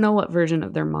 I don't know what version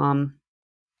of their mom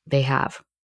they have.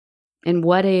 And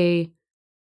what a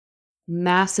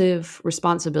massive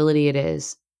responsibility it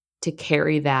is to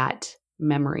carry that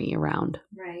memory around.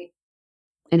 Right.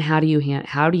 And how do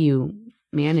you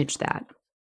manage that?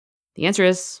 The answer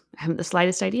is, I haven't the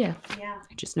slightest idea. Yeah.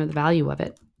 I just know the value of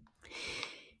it.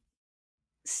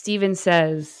 Stephen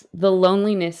says, the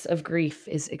loneliness of grief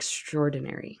is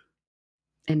extraordinary.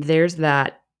 And there's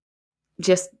that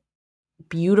just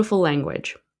beautiful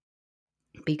language,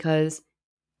 because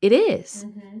it is.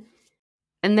 Mm-hmm.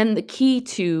 And then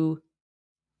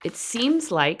it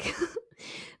seems like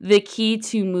the key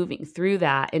to moving through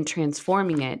that and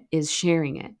transforming it is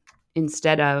sharing it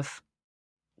instead of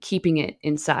keeping it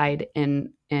inside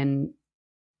and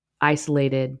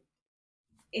isolated.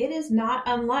 It is not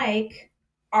unlike,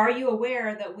 are you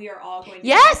aware that we are all going to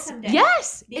die someday?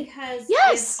 Yes. Because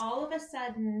yes. if all of a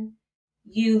sudden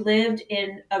you lived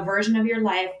in a version of your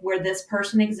life where this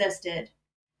person existed,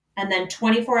 and then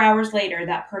 24 hours later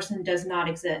that person does not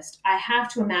exist, I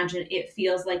have to imagine it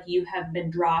feels like you have been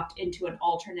dropped into an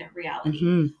alternate reality.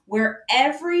 Mm-hmm. Where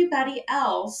everybody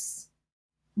else,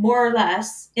 more or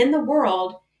less, in the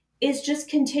world is just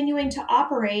continuing to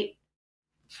operate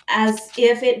as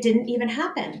if it didn't even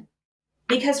happen.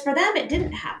 Because for them, it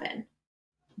didn't happen.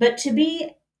 But to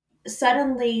be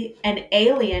suddenly an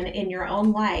alien in your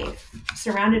own life,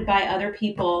 surrounded by other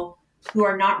people who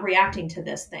are not reacting to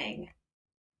this thing.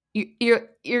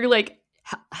 You're like,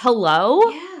 hello?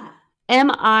 Yeah.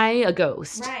 Am I a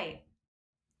ghost? Right.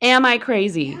 Am I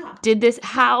crazy? Yeah.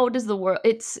 How does the world,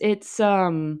 it's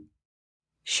Cheryl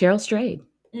Strayed.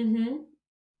 Mm-hmm.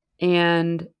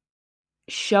 And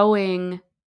showing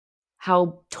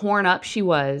how torn up she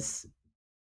was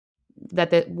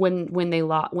when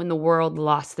the world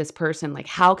lost this person. Like,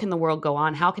 how can the world go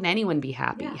on? How can anyone be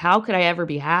happy? Yeah. How could I ever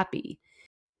be happy?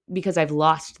 Because I've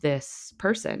lost this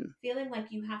person. Feeling like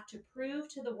you have to prove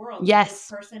to the world Yes.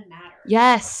 that this person matters.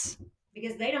 Yes.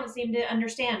 Because they don't seem to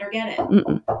understand or get it.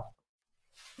 Mm-mm.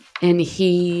 And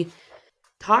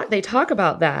they talk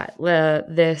about that.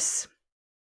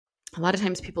 A lot of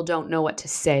times people don't know what to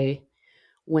say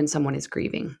when someone is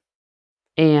grieving.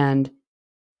 And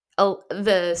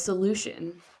the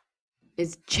solution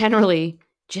is generally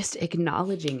just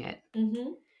acknowledging it.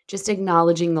 Mm-hmm. Just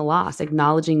acknowledging the loss,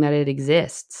 acknowledging that it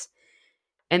exists.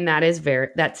 And that is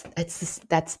that's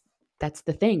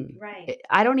the thing. Right.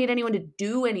 I don't need anyone to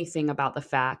do anything about the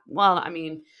fact. Well, I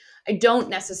mean, I don't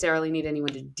necessarily need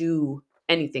anyone to do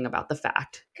anything about the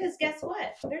fact. Because guess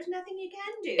what? There's nothing you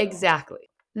can do. Exactly.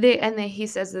 He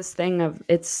says this thing of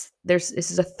this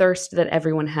is a thirst that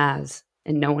everyone has,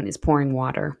 and no one is pouring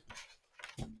water.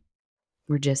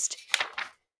 We're just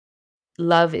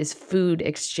love is food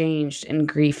exchanged and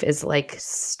grief is like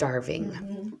starving.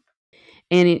 Mm-hmm.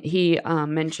 And he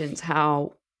mentions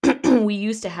how we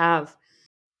used to have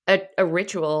a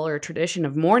ritual or a tradition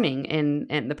of mourning,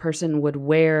 and the person would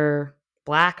wear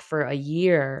black for a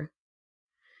year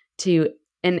to,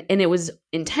 and it was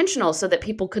intentional so that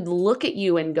people could look at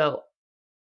you and go,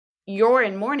 you're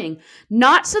in mourning,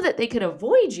 not so that they could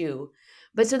avoid you,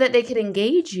 but so that they could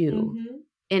engage you Mm-hmm.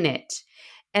 in it.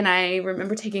 And I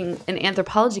remember taking an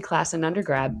anthropology class in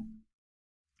undergrad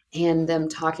and them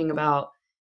talking about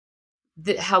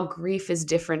how grief is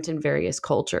different in various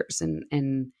cultures. And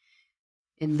in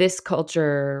this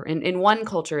culture, in one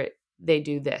culture, they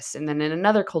do this. And then in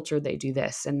another culture, they do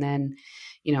this. And then,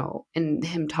 and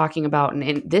him talking about,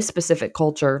 in this specific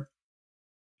culture,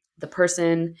 the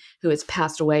person who has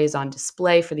passed away is on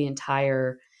display for the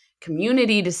entire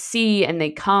community to see, and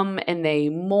they come and they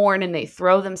mourn and they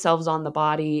throw themselves on the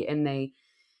body, and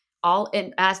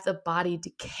and as the body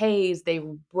decays, they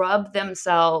rub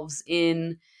themselves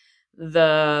in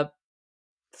the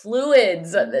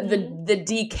fluids, the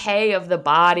decay of the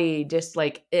body, just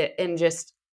like it, and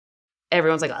just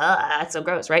everyone's like, that's so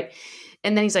gross, right?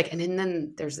 And then he's like, and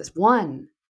then there's this one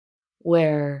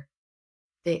where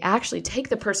they actually take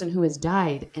the person who has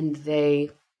died and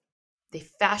they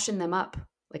fashion them up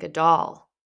like a doll,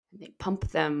 and they pump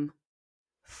them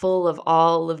full of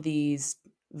all of these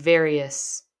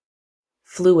various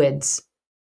fluids,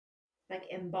 Like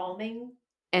embalming.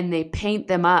 and they paint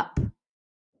them up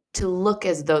to look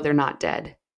as though they're not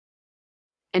dead.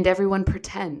 And everyone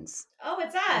pretends Oh,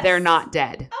 it's us. they're not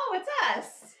dead. Oh, it's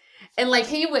us. And like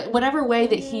whatever way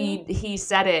that he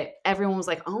said it, everyone was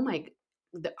like, "Oh my,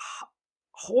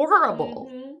 horrible."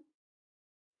 Mm-hmm.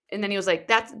 And then he was like,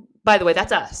 by the way,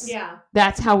 that's us. Yeah.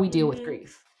 That's how we deal with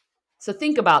grief. So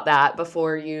think about that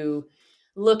before you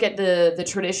look at the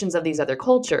traditions of these other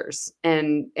cultures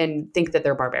and think that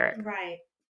they're barbaric. Right.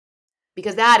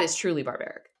 Because that is truly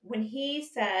barbaric. When he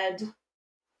said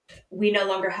we no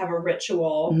longer have a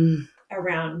ritual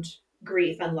around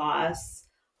grief and loss,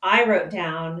 I wrote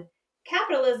down,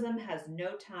 capitalism has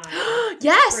no time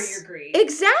yes, for your grief.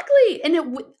 Exactly.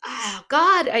 And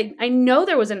God, I know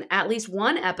there was at least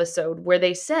one episode where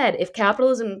they said if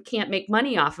capitalism can't make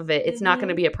money off of it, it's not going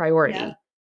to be a priority. Yeah.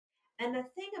 And the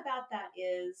thing about that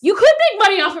is, you could make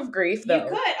money off of grief, though. You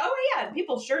could. Oh, yeah.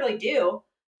 People surely do.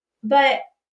 But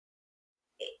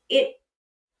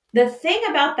the thing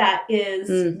about that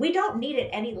is we don't need it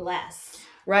any less.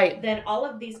 Right. Than all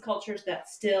of these cultures that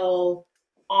still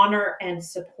honor and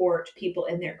support people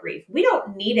in their grief. We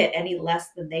don't need it any less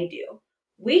than they do.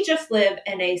 We just live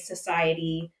in a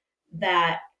society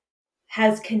that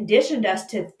has conditioned us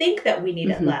to think that we need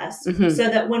it less, so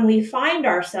that when we find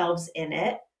ourselves in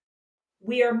it,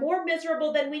 we are more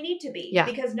miserable than we need to be. Yeah.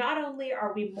 Because not only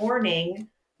are we mourning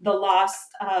the loss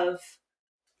of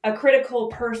a critical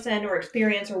person or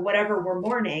experience or whatever we're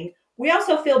mourning, we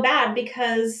also feel bad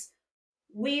because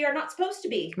we are not supposed to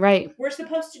be. Right. We're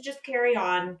supposed to just carry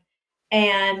on,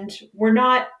 and we're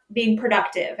not being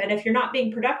productive. And if you're not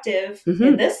being productive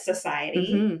in this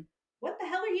society, what the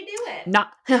hell are you doing?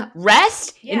 Not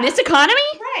rest in this economy?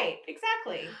 Right,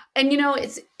 exactly. And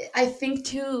I think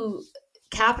too,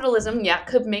 capitalism,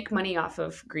 could make money off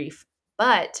of grief,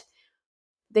 but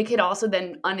they could also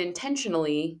then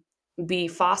unintentionally be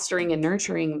fostering and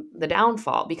nurturing the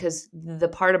downfall, because the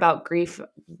part about grief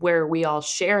where we all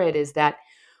share it is that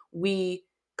we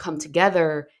come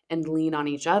together and lean on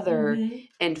each other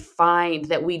and find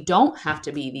that we don't have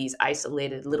to be these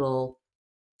isolated little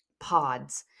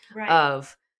pods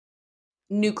of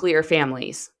nuclear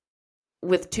families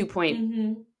with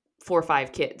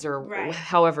 2.45 kids or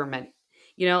however many,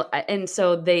 and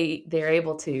so they're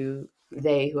able to,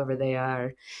 whoever they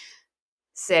are,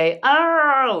 say,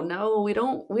 oh no, we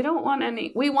don't want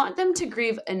any, we want them to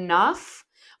grieve enough,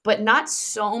 but not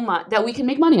so much that we can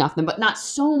make money off them, but not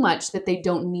so much that they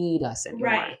don't need us anymore.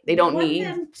 Right. They don't need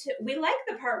them to. We like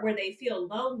the part where they feel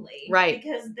lonely, right?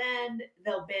 Because then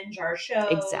they'll binge our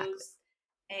shows, exactly,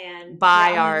 and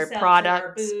buy our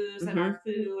products, and our booze and our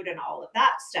food and all of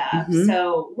that stuff.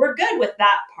 So we're good with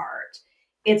that part.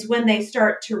 It's when they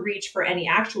start to reach for any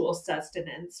actual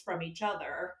sustenance from each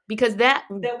other, because that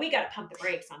we got to pump the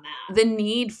brakes on that. The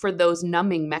need for those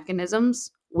numbing mechanisms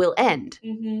will end.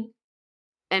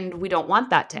 And we don't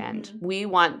want that to end. We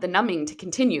want the numbing to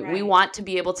continue. Right. We want to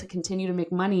be able to continue to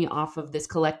make money off of this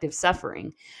collective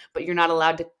suffering, but you're not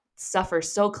allowed to suffer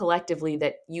so collectively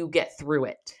that you get through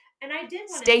it. And I did want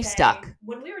to stay say, stuck.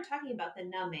 When we were talking about the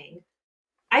numbing,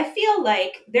 I feel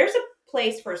like there's a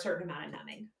place for a certain amount of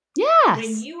numbing. Yes.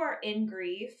 When you are in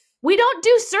grief We don't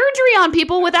do surgery on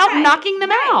people without knocking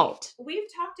them out. We've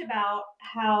talked about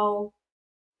how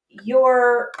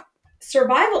your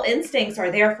survival instincts are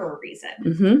there for a reason.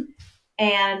 Mm-hmm.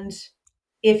 And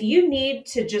if you need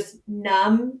to just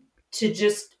numb to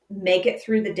just make it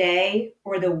through the day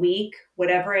or the week,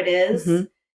 whatever it is,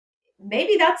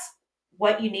 maybe that's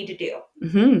what you need to do.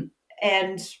 Mm-hmm.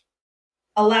 And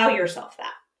allow yourself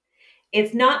that.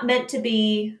 It's not meant to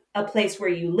be a place where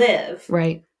you live.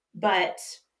 Right. But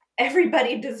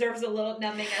everybody deserves a little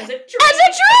numbing as a treat. As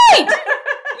a treat!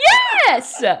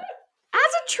 Yes! As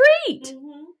a treat.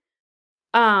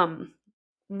 Mm-hmm.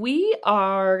 We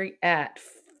are at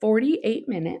 48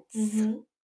 minutes. Mm-hmm.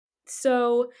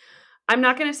 So I'm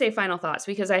not going to say final thoughts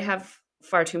because I have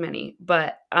far too many.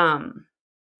 But,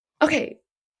 okay.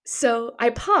 So I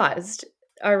paused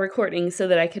our recording so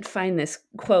that I could find this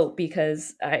quote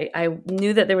because I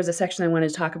knew that there was a section I wanted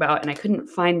to talk about and I couldn't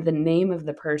find the name of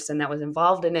the person that was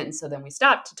involved in it. And so then we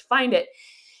stopped to find it.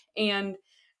 And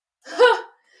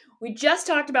we just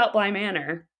talked about Bly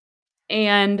Manor.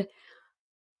 And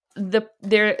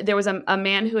there was a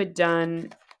man who had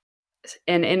done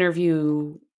an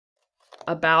interview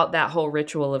about that whole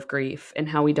ritual of grief and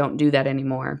how we don't do that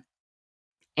anymore.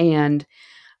 And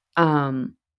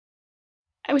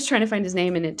I was trying to find his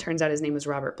name, and it turns out his name was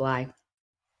Robert Bly.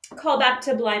 Call back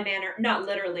to Bly Manor, not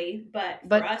literally, but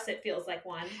for us, it feels like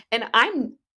one. And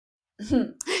I'm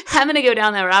going to go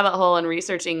down that rabbit hole and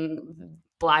researching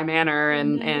Bly Manor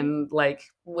and like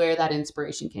where that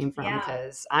inspiration came from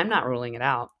because I'm not ruling it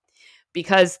out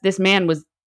because this man was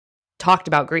talked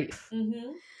about grief.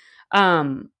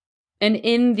 And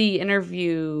in the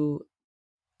interview,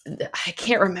 I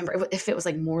can't remember if it was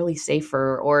like Morley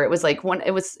Safer or it was like one.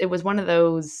 It was one of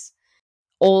those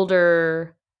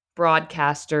older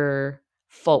broadcaster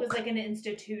folk. It was like an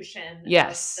institution.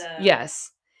 Yes.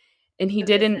 And he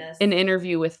did an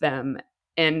interview with them,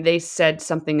 and they said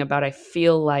something about I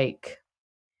feel like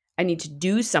I need to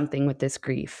do something with this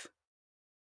grief.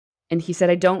 And he said,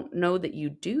 I don't know that you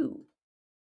do.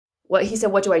 He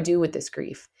said, what do I do with this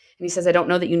grief? And he says, I don't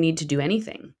know that you need to do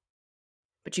anything,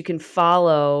 but you can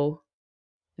follow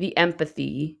the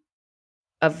empathy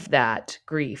of that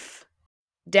grief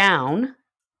down,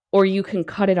 or you can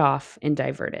cut it off and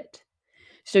divert it.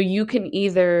 So you can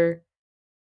either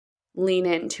lean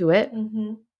into it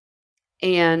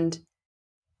and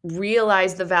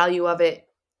realize the value of it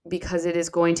because it is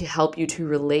going to help you to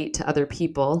relate to other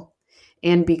people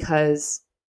and because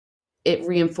it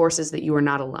reinforces that you are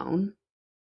not alone.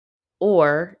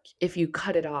 Or if you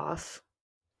cut it off,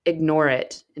 ignore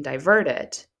it, and divert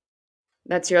it,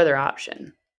 that's your other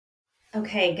option.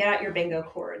 Okay, get out your bingo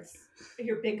chords.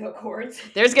 Your bingo chords.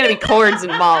 There's going to be chords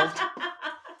involved.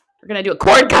 We're going to do a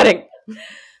cord cutting.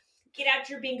 Get out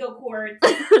your bingo chords.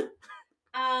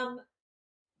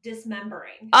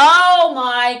 Dismembering. Oh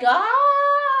my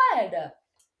God.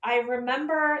 I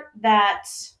remember that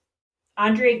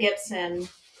Andrea Gibson,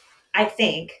 I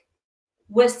think,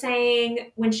 was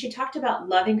saying when she talked about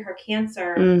loving her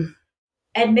cancer,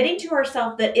 admitting to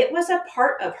herself that it was a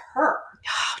part of her.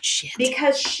 Oh, shit.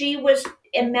 Because she was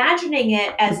imagining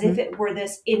it as if it were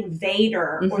this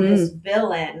invader or this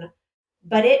villain,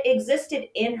 but it existed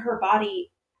in her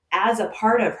body as a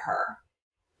part of her.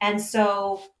 And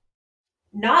so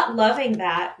not loving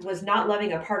that was not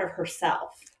loving a part of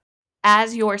herself.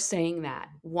 As you're saying that,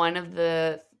 one of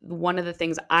the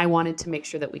things I wanted to make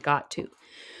sure that we got to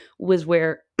was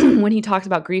where when he talks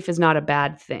about grief is not a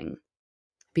bad thing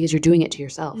because you're doing it to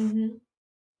yourself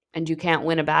and you can't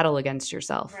win a battle against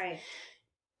yourself. Right.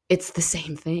 It's the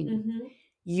same thing.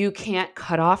 You can't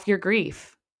cut off your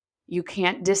grief. You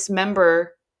can't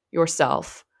dismember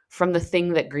yourself from the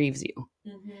thing that grieves you.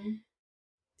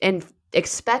 And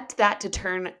expect that to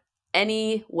turn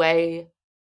any way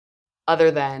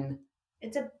other than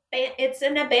it's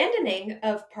an abandoning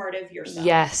of part of yourself.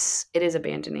 Yes, it is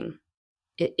abandoning.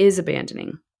 It is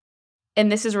abandoning.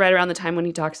 And this is right around the time when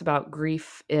he talks about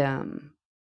grief,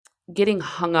 getting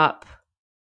hung up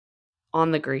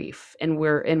on the grief, and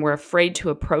we're afraid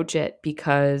to approach it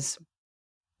because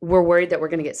we're worried that we're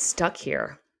going to get stuck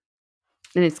here,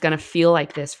 and it's going to feel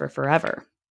like this for forever.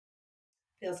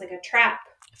 Feels like a trap.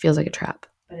 Feels like a trap.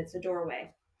 But it's a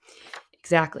doorway.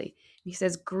 Exactly. He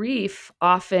says grief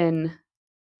often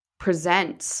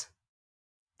presents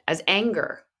as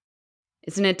anger.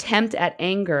 It's an attempt at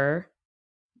anger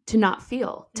to not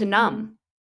feel, to numb.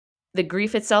 The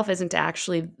grief itself isn't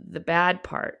actually the bad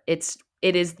part. It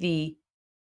is the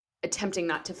attempting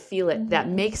not to feel it that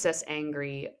makes us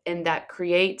angry and that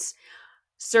creates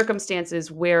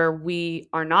circumstances where we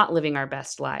are not living our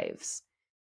best lives.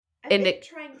 I've And been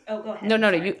trying. Oh, go ahead. no, I'm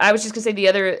no, no. sorry. I was just gonna say the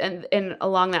other, and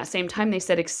along that same time, they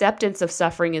said acceptance of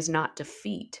suffering is not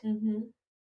defeat. Mm-hmm.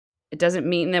 It doesn't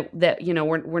mean that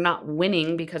we're not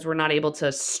winning because we're not able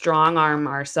to strong arm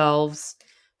ourselves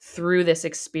through this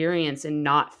experience and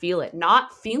not feel it.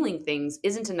 Not feeling things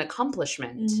isn't an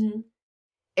accomplishment, Mm-hmm.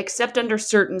 except under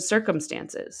certain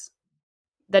circumstances.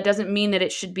 That doesn't mean that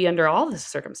it should be under all the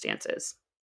circumstances.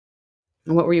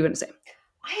 And what were you going to say?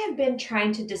 I have been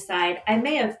trying to decide. I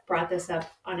may have brought this up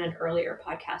on an earlier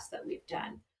podcast that we've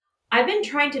done. I've been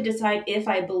trying to decide if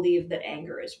I believe that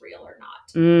anger is real or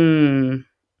not.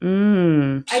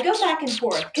 I go back and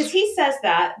forth because he says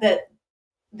that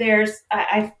there's.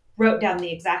 I wrote down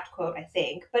the exact quote, I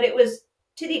think, but it was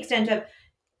to the extent of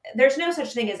there's no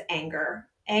such thing as anger.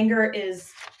 Anger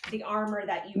is the armor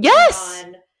that you Yes! put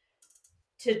on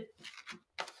to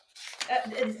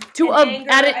To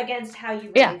anger against how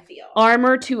you really feel.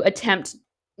 Armor to attempt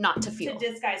not to feel.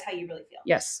 To disguise how you really feel.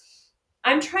 Yes.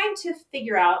 I'm trying to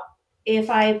figure out if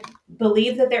I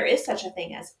believe that there is such a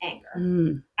thing as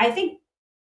anger. I think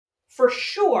for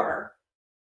sure,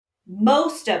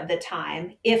 most of the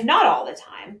time, if not all the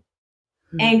time,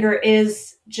 anger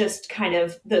is just kind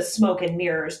of the smoke and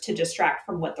mirrors to distract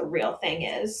from what the real thing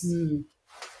is.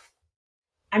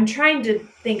 I'm trying to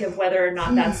think of whether or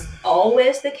not that's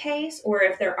always the case or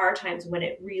if there are times when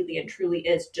it really and truly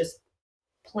is just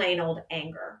plain old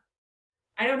anger.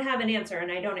 I don't have an answer and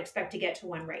I don't expect to get to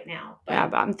one right now. But yeah,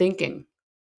 but I'm thinking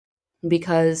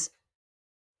because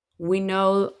we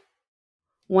know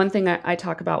one thing I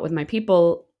talk about with my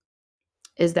people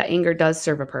is that anger does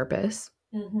serve a purpose.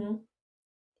 Mm-hmm.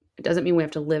 It doesn't mean we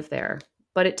have to live there,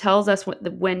 but it tells us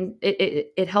when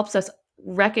it helps us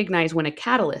recognize when a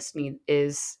catalyst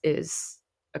is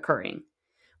occurring,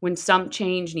 when some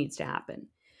change needs to happen,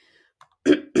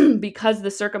 because the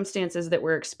circumstances that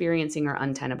we're experiencing are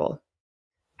untenable.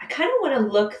 I kind of want to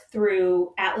look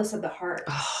through Atlas of the Heart.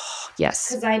 Oh, yes.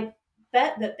 Because I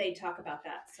bet that they talk about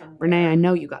that somewhere. Renee, I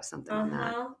know you got something on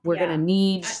that. We're going to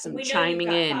need some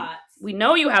chiming in. Thoughts. We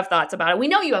know you have thoughts about it. We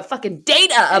know you have fucking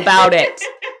data about it.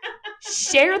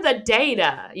 Share the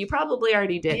data. You probably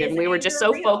already did. And we were just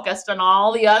so focused on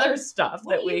all the other stuff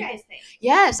what do you guys think?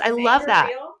 Yes, I love that.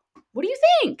 Real? What do you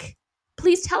think?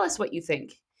 Please tell us what you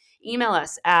think. Email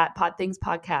us at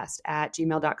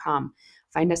podthingspodcast@gmail.com.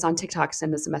 Find us on TikTok.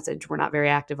 Send us a message. We're not very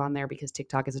active on there because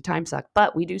TikTok is a time suck,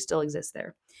 but we do still exist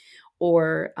there.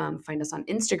 Or find us on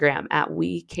Instagram at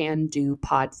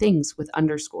WeCanDoPodThings with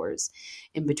underscores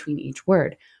in between each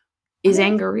word. Is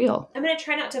anger real? I'm going to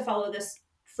try not to follow this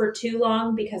for too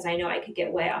long because I know I could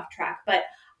get way off track. But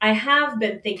I have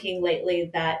been thinking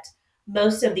lately that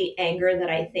most of the anger that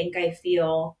I think I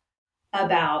feel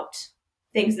about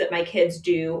things that my kids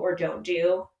do or don't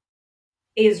do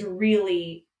is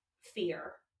really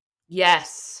fear.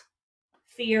 Yes.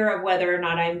 Fear of whether or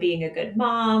not I'm being a good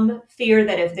mom. Fear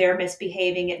that if they're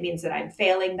misbehaving, it means that I'm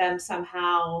failing them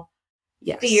somehow.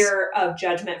 Yes. Fear of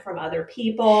judgment from other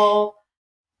people.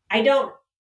 I don't.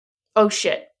 Oh,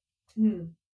 shit.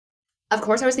 Of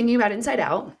course, I was thinking about Inside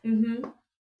Out. Mm-hmm.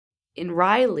 In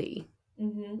Riley,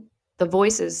 the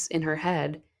voices in her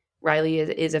head, Riley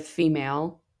is a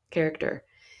female character.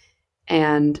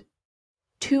 And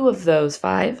 2 of those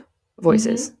 5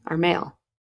 voices are male.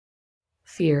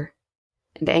 Fear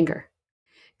and anger.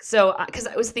 So, because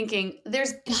I was thinking,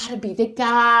 there's gotta be, they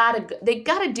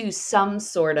gotta do some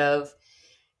sort of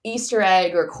Easter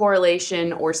egg or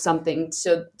correlation or something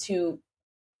to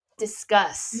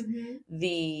discuss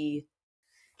the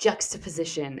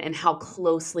juxtaposition and how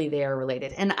closely they are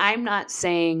related. And I'm not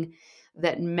saying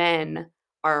that men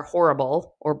are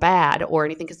horrible or bad or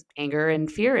anything, because anger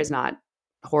and fear is not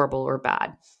horrible or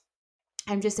bad.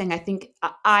 I'm just saying I think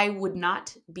I would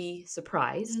not be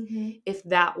surprised if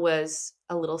that was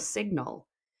a little signal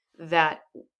that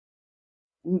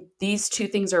these 2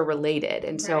 things are related.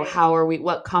 And so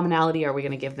what commonality are we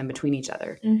going to give them between each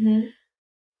other?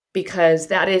 Because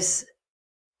that is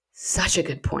such a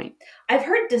good point. I've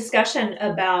heard discussion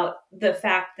about the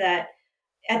fact that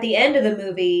at the end of the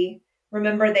movie,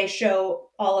 remember they show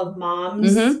all of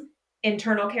mom's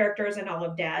internal characters and all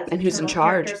of dad's and who's in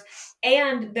charge. Characters,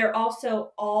 and they're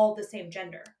also all the same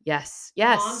gender. Yes.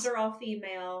 Moms are all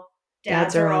female.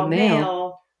 Dads are all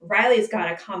male. Riley's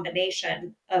got a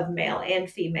combination of male and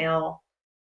female.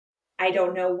 I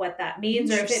don't know what that means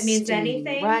or if it means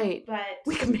anything. Right. But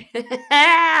we can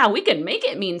make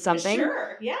it mean something.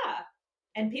 Sure, yeah.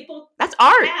 And people that's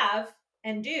art. Have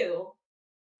and do.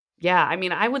 Yeah, I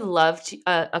mean, I would love to,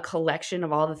 a collection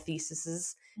of all the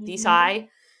theses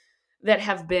that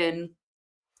have been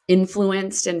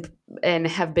influenced and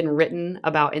have been written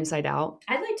about inside out.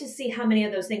 I'd like to see how many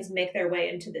of those things make their way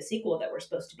into the sequel that we're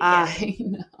supposed to be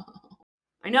getting.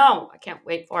 I know. I can't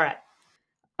wait for it.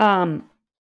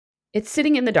 It's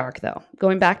sitting in the dark, though.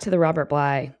 Going back to the Robert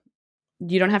Bly,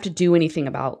 you don't have to do anything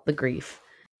about the grief.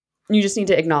 You just need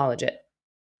to acknowledge it.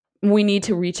 We need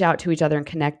to reach out to each other and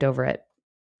connect over it.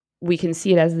 We can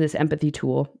see it as this empathy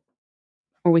tool,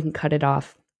 or we can cut it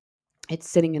off. It's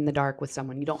sitting in the dark with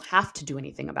someone. You don't have to do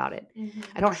anything about it. Mm-hmm.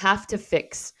 I don't have to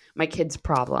fix my kid's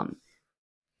problem.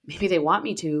 Maybe they want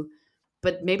me to,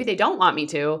 but maybe they don't want me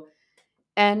to.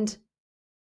 And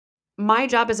my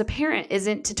job as a parent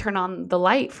isn't to turn on the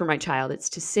light for my child. It's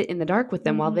to sit in the dark with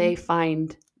them while they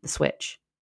find the switch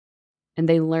and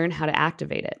they learn how to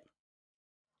activate it.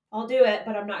 I'll do it,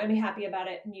 but I'm not going to be happy about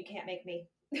it, and you can't make me.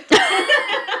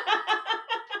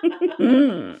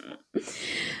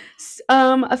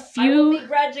 A few. I will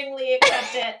begrudgingly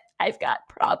accept it. I've got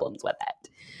problems with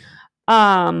it.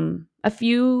 A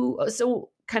few. So,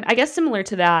 I guess similar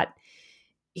to that,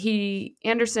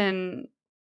 Anderson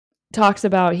talks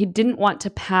about he didn't want to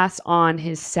pass on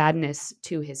his sadness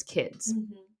to his kids.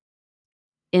 Mm-hmm.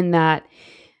 In that,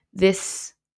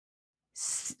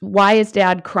 why is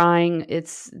dad crying?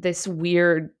 It's this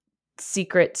weird,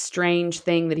 secret, strange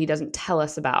thing that he doesn't tell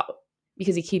us about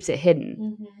because he keeps it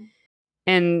hidden. Mm-hmm.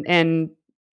 And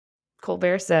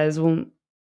Colbert says, well,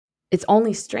 it's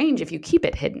only strange if you keep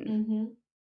it hidden. Mm-hmm.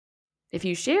 If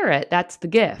you share it, that's the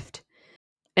gift.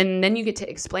 And then you get to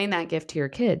explain that gift to your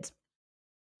kids.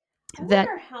 I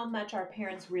wonder how much our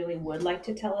parents really would like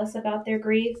to tell us about their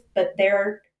grief, but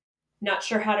they're not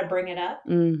sure how to bring it up.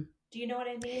 Do you know what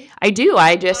I mean? I do.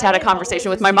 I just had a conversation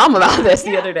with my mom about this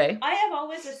the other day. I have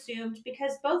always assumed,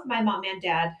 because both my mom and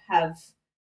dad have,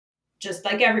 just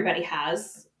like everybody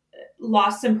has,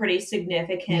 lost some pretty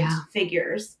significant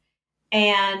figures.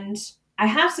 And I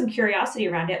have some curiosity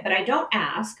around it, but I don't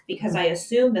ask because I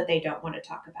assume that they don't want to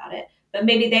talk about it. But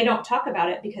maybe they don't talk about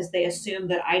it because they assume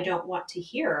that I don't want to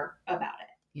hear about it.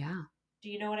 Yeah. Do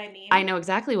you know what I mean? I know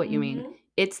exactly what you mean.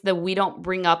 It's we don't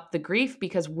bring up the grief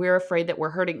because we're afraid that we're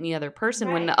hurting the other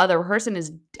person when the other person is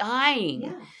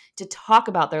dying to talk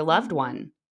about their loved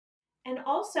one. And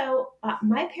also,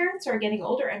 my parents are getting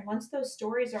older, and once those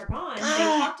stories are gone, they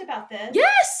talked about this.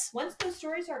 Yes! Once those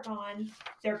stories are gone,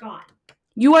 they're gone.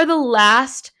 You are the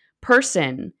last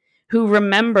person who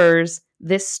remembers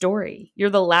this story. You're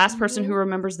the last person who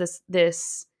remembers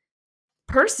this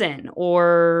person,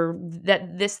 or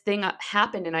that this thing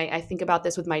happened. And I think about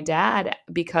this with my dad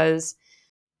because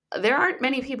there aren't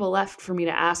many people left for me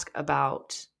to ask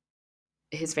about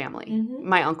his family.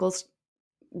 My uncle's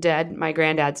dead. My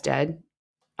granddad's dead.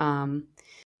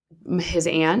 His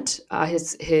aunt,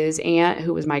 his aunt,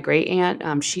 who was my great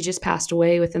aunt, she just passed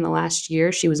away within the last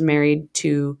year. She was married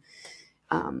to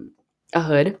a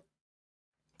hood,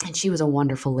 and she was a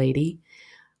wonderful lady.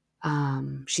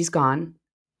 She's gone,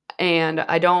 and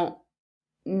I don't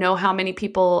know how many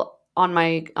people on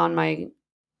my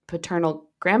paternal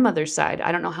grandmother's side.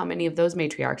 I don't know how many of those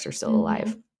matriarchs are still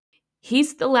alive.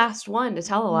 He's the last one to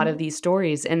tell a lot of these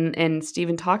stories, and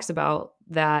Stephen talks about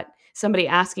that. Somebody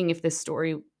asking if this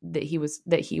story that he was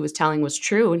telling was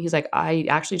true, and he's like, I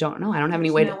actually don't know. I don't have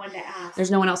any way. There's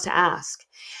no one else to ask.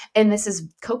 And this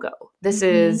is Coco. This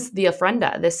is the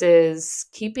ofrenda. This is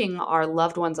keeping our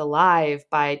loved ones alive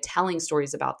by telling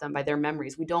stories about them, by their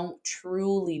memories. We don't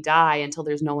truly die until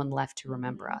there's no one left to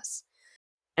remember us.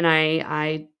 And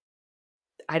I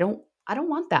don't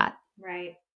want that.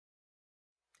 Right.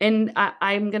 And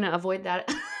I'm going to avoid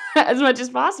that as much as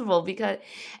possible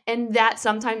and that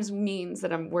sometimes means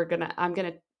that I'm going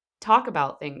to talk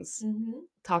about things,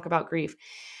 talk about grief.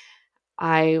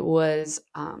 I was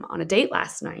on a date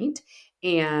last night,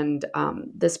 and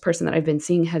this person that I've been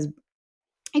seeing has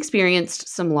experienced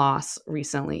some loss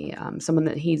recently. Someone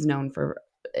that he's known for,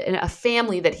 a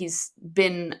family that he's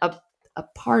been a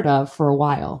part of for a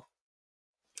while.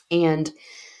 And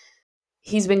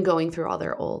he's been going through all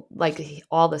their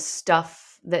all the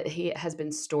stuff that he has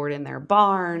been stored in their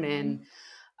barn.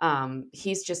 And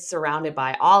he's just surrounded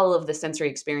by all of the sensory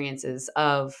experiences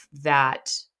of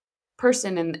that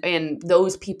person and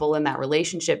those people in that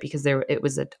relationship, because it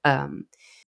was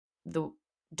the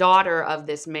daughter of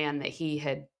this man that he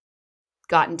had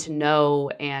gotten to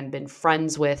know and been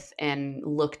friends with and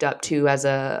looked up to as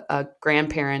a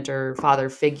grandparent or father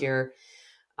figure.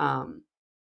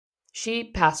 She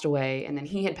passed away, and then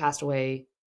he had passed away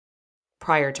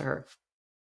prior to her.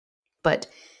 But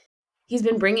he's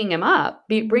been bringing them up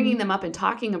and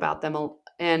talking about them.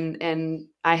 And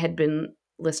I had been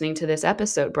listening to this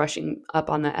episode, brushing up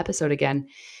on the episode again.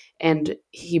 And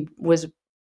he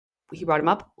brought him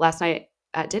up last night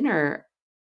at dinner,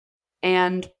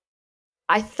 and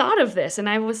I thought of this and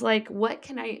I was like, what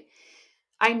can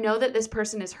I know that this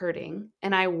person is hurting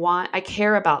and I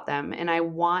care about them and I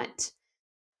want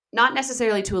not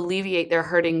necessarily to alleviate their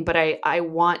hurting, but I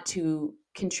want to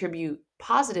contribute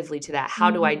positively to that.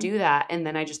 How do I Mhm. do that? And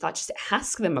then I just thought, just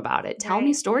ask them about it. Tell me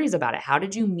Right. stories about it. How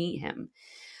did you meet him?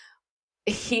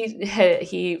 He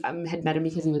had met him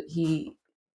because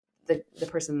the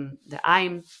person that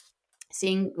I'm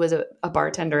seeing was a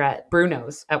bartender at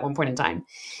Bruno's at one point in time,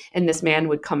 and this man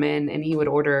would come in and he would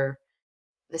order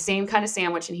the same kind of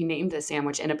sandwich, and he named the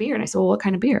sandwich and a beer. And I said, well, what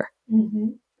kind of beer?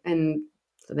 Mhm. And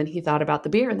so then he thought about the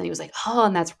beer, and then he was like, oh,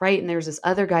 and that's right. And there was this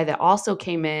other guy that also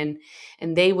came in,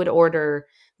 and they would order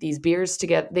these beers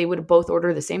together. They would both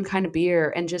order the same kind of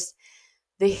beer, and just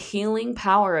the healing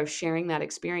power of sharing that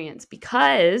experience.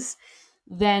 Because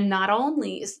then not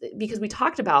only because we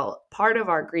talked about part of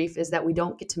our grief is that we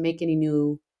don't get to make any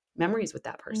new memories with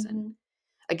that person. Mhm.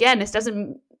 Again, this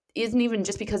isn't even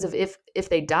just because of if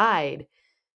they died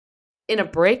in a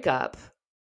breakup.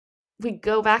 We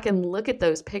go back and look at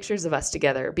those pictures of us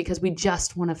together because we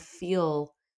just want to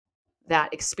feel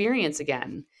that experience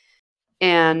again.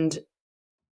 And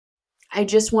I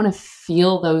just want to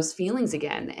feel those feelings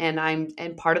again.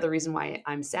 And part of the reason why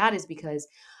I'm sad is because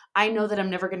I know that I'm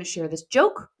never going to share this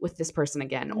joke with this person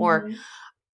again, or Mhm.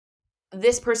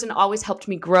 this person always helped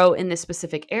me grow in this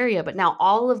specific area, but now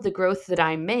all of the growth that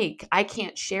I make, I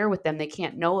can't share with them. They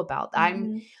can't know about.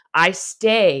 Mhm. I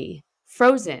stay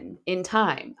frozen in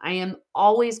time. I am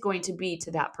always going to be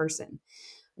to that person,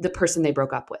 the person they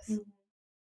broke up with. Mhm.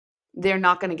 They're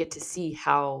not going to get to see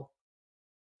how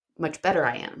much better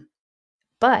I am.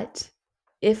 But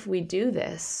if we do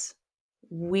this,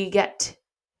 we get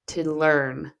to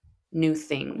learn new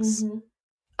things Mhm.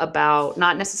 about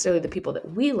not necessarily the people that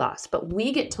we lost, but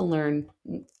we get to learn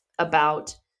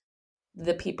about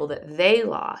the people that they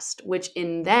lost, which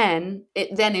then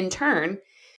in turn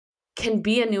can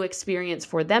be a new experience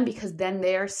for them, because then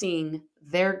they are seeing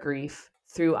their grief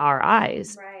through our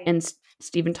eyes. Right. And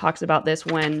Stephen talks about this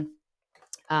when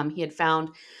he had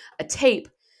found a tape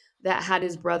that had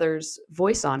his brother's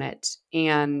voice on it,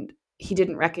 and he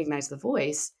didn't recognize the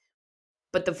voice,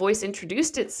 but the voice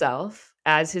introduced itself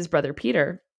as his brother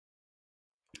Peter.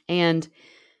 And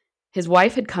his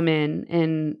wife had come in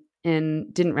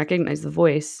and didn't recognize the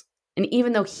voice. And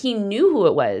even though he knew who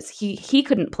it was, he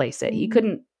couldn't place it. He Mhm.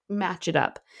 couldn't match it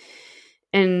up.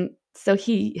 And so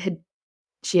she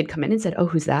had come in and said, "Oh,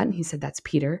 who's that?" And he said, "That's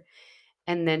Peter."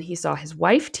 And then he saw his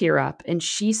wife tear up, and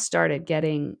she started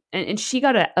getting and she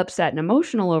got upset and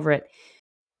emotional over it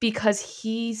because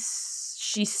she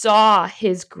saw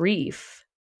his grief,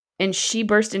 and she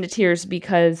burst into tears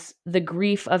because the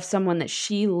grief of someone that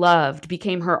she loved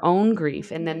became her own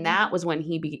grief. And then Mhm. that was when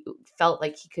felt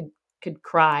like he could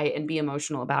cry and be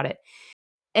emotional about it.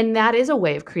 And that is a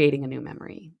way of creating a new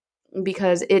memory,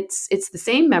 because it's the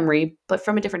same memory but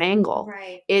from a different angle.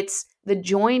 Right. It's the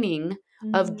joining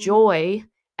of Mhm. joy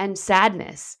and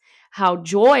sadness. How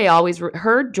joy always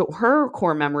her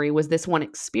core memory was this one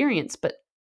experience, but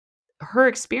her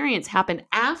experience happened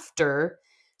after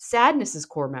sadness's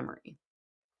core memory,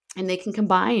 and they can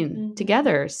combine Mhm.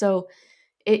 together. So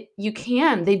they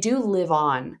do live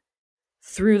on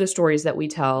through the stories that we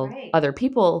tell Right. other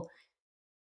people,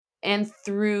 and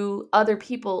through other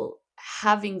people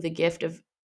having the gift of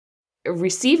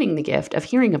receiving the gift of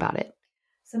hearing about it.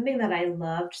 Something that I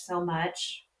loved so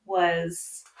much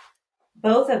was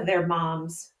both of their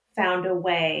moms found a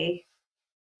way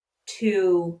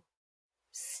to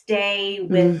stay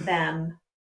with Mm. them.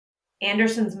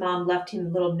 Anderson's mom left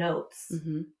him little notes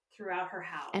Hmm. throughout her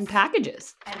And house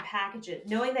packages. and package it,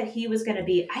 knowing that he was going to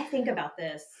be. I think about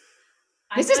this.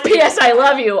 I'm This is not an PS only I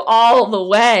love child. you all the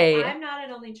way. I'm not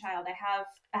an only child. I have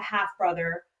a half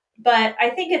brother, but I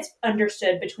think it's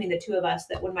understood between the two of us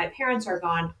that when my parents are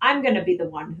gone, I'm going to be the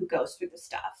one who goes through the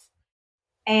stuff.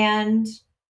 And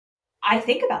I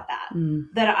think about Mm.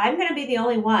 that I'm going to be the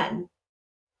only one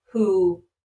who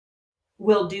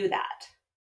will do that.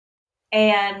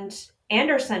 And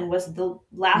Anderson was the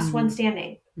last one Mm.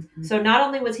 standing. Hmm. So not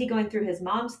only was he going through his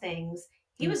mom's things,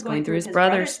 he He was was going going through through his his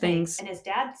brother's brother's things things. and his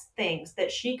dad's things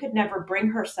that she could never bring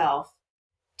herself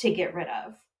to get rid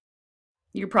of.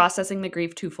 You're processing the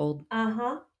grief twofold.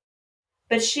 Uh-huh.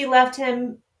 But she left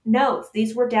him notes.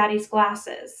 These were daddy's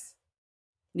glasses.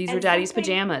 These were And daddy's something,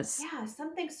 pajamas. yeah,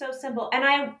 something so simple. And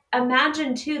I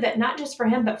imagine too that not just for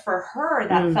him, but for her,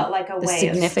 that Mm. felt like a The way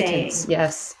of significance, staying,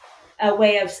 yes. a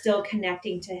way of still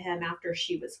connecting to him after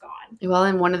she was gone. Well,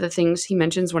 and one of the things he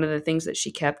mentions, one of the things that she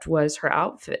kept was her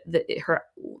outfit,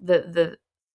 the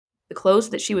clothes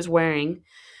that she was wearing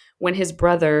when his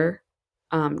brother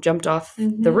jumped off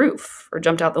the roof or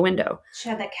jumped out the window. She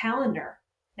had that calendar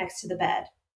next to the bed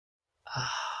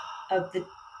of the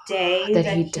day that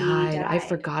that he he died. I died.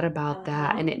 forgot about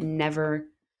that, and it never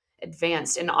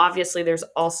advanced. And obviously, there's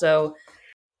also,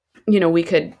 we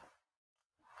could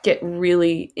get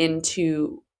really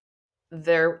into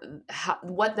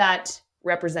what that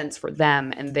represents for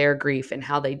them and their grief and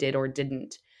how they did or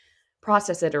didn't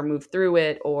process it or move through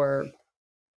it or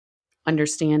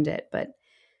understand it. But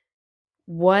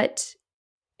what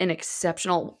an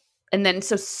exceptional. And then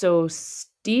so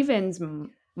Steven's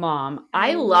mom,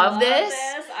 I love this.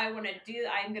 I'm gonna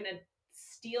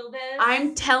steal this.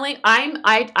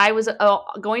 I was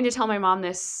going to tell my mom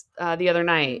this the other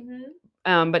night,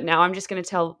 but now I'm just going to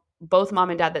tell both mom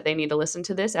and dad that they need to listen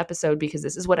to this episode because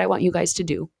this is what I want you guys to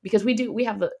do. Because we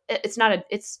have it's not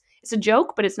it's a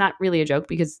joke, but it's not really a joke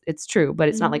because it's true, but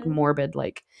it's not like morbid.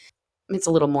 Like, it's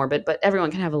a little morbid, but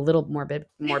everyone can have a little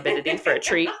morbidity for a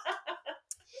treat.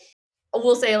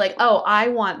 We'll say like, oh, I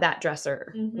want that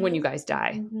dresser when you guys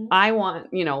die. I want,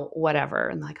 whatever.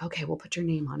 And like, okay, we'll put your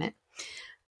name on it.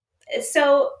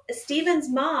 So Stephen's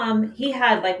mom, he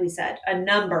had, like we said, a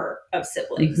number of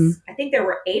siblings. I think there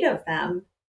were 8 of them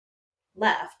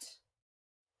left.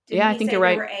 I think you're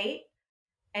right. There were 8.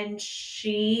 And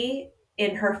she,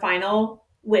 in her final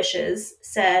wishes,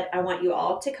 said, I want you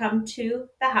all to come to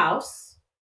the house.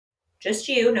 Just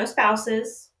you, no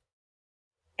spouses.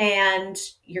 And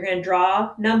you're going to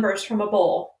draw numbers from a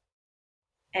bowl.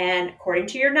 And according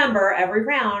to your number, every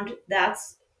round,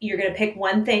 you're going to pick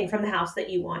one thing from the house that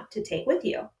you want to take with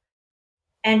you.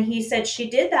 And he said she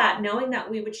did that knowing that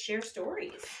we would share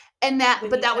stories. And that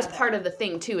was part of the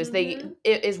thing too, is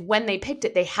is when they picked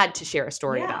it, they had to share a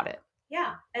story about it.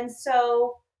 Yeah. And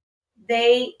so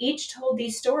they each told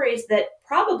these stories that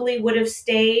probably would have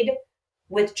stayed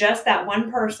with just that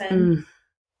one person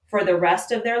for the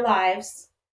rest of their lives.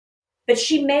 But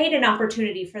she made an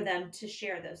opportunity for them to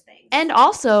share those things. And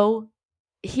also,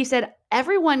 he said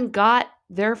everyone got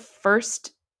their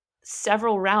first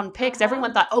several round picks.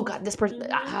 Everyone thought, oh God, this person,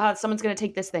 someone's going to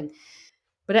take this thing.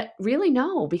 But really,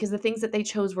 no, because the things that they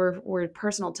chose were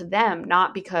personal to them,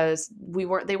 not because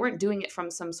they weren't doing it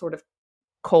from some sort of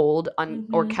cold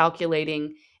or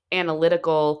calculating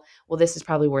analytical, well, this is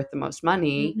probably worth the most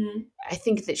money. I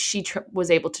think that she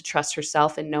was able to trust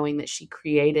herself in knowing that she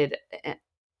created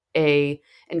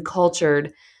and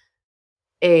cultured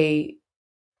a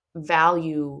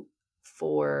value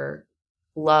for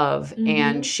love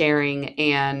and sharing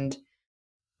and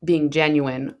being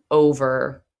genuine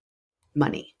over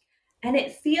money. And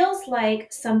it feels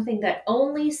like something that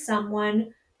only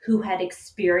someone who had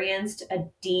experienced a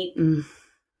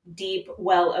deep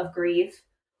well of grief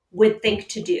would think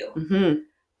to do.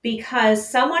 Because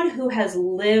someone who has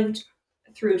lived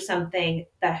through something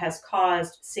that has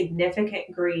caused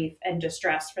significant grief and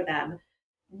distress for them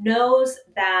knows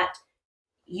that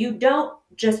you don't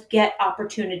just get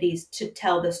opportunities to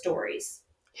tell the stories.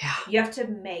 Yeah. You have to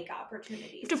make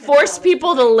opportunities. You have to force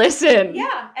people to listen.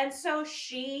 Yeah. And so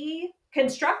she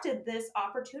constructed this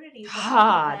opportunity for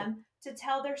all of them to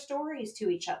tell their stories to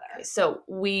each other. So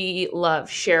we love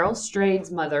Cheryl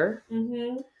Strayed's mother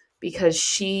because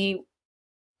she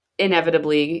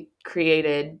inevitably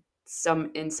created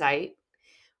some insight.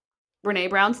 Brene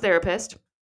Brown's therapist.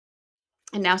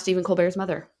 And now Stephen Colbert's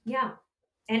mother. Yeah.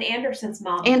 And Anderson's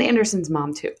mom. And Anderson's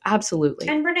mom, too. Absolutely.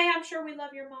 And Brene, I'm sure we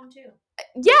love your mom, too.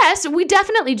 Yes, we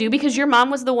definitely do, because your mom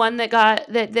was the one that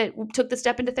took the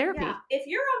step into therapy. Yeah. If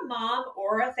you're a mom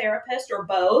or a therapist or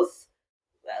both,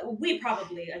 we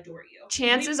probably adore you.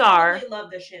 Chances are. We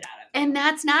love the shit out of you. And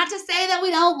that's not to say that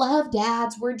we don't love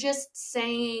dads. We're just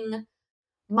saying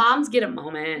moms get a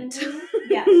moment.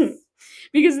 Yes.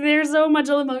 Because there's so much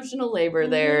emotional labor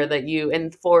there that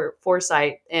and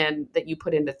foresight and that you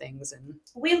put into things. And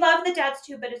we love the dads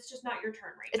too, but it's just not your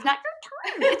turn right now. It's not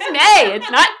your turn. It's May.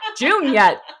 It's not June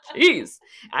yet. Jeez.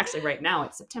 Actually, right now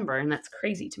it's September, and that's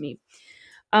crazy to me.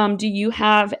 Do you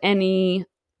have any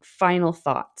final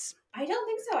thoughts? I don't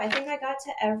think so. I think I got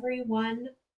to every one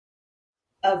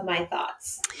of my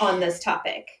thoughts on this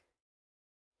topic.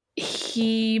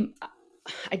 I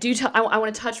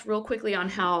want to touch real quickly on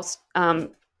how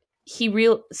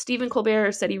Stephen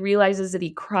Colbert said he realizes that he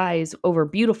cries over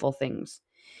beautiful things.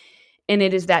 And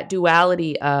it is that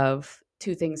duality of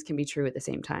two things can be true at the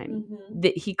same time.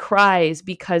 That he cries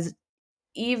because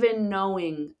even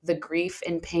knowing the grief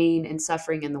and pain and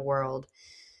suffering in the world,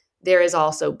 there is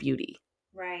also beauty.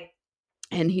 Right.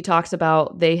 And he talks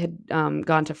about they had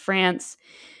gone to France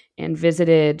and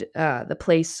visited the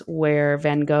place where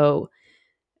Van Gogh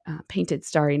painted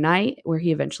Starry Night, where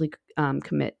he eventually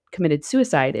committed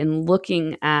suicide. And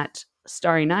looking at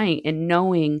Starry Night and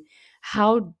knowing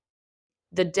how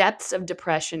the depths of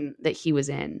depression that he was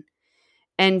in,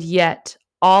 and yet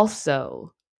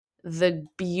also the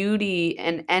beauty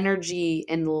and energy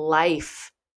and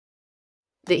life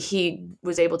that he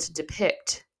was able to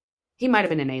depict. He might have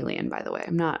been an alien, by the way.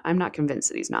 I'm not convinced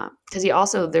that he's not. Because he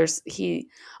also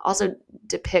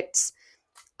depicts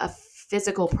a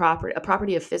physical property, a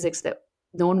property of physics that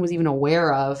no one was even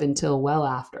aware of until well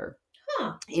after.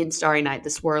 Huh. In Starry Night, the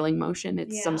swirling motion.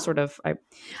 It's some Yeah. sort of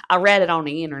I read it on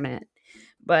the internet.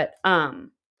 But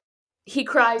he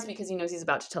cries because he knows he's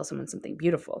about to tell someone something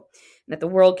beautiful. And that the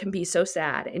world can be so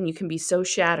sad and you can be so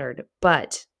shattered,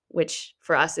 but which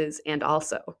for us is and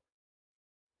also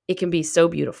it can be so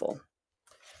beautiful.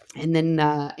 And then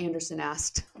Anderson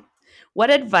asked, "What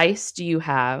advice do you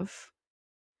have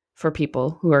for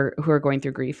people who are going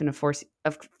through grief?" And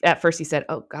at first he said,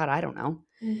 "Oh God, I don't know."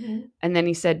 Mm-hmm. And then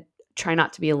he said, "Try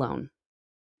not to be alone.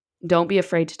 Don't be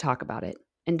afraid to talk about it,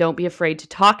 and don't be afraid to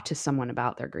talk to someone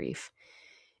about their grief.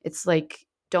 It's like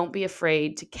don't be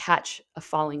afraid to catch a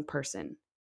falling person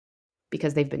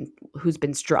because who's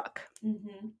been struck,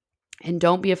 Mm-hmm. and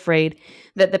don't be afraid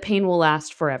that the pain will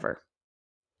last forever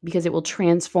because it will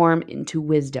transform into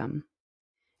wisdom.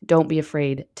 Don't be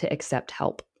afraid to accept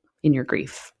help in your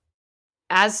grief."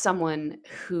 As someone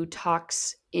who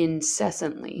talks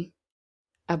incessantly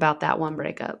about that one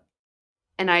breakup,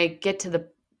 and I get to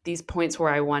these points where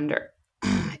I wonder,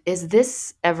 is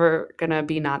this ever gonna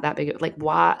be not that big? Like,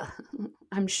 why?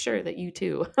 I'm sure that you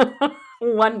too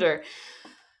wonder.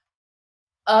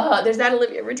 There's that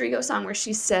Olivia Rodrigo song where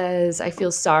she says, "I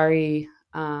feel sorry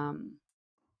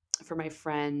for my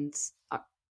friends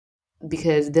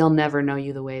because they'll never know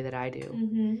you the way that I do.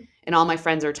 Mm-hmm. And all my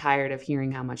friends are tired of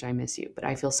hearing how much I miss you, but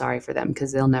I feel sorry for them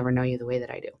because they'll never know you the way that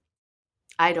I do."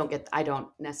 I don't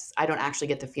actually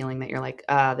get the feeling that you're like,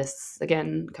 this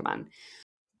again, come on.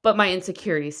 But my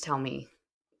insecurities tell me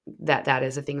that that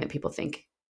is a thing that people think.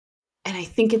 And I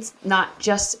think it's not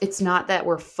that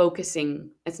we're focusing.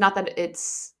 It's not that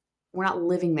we're not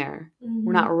living there. Mm-hmm.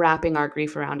 We're not wrapping our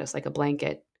grief around us like a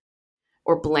blanket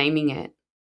or blaming it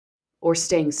or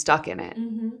staying stuck in it.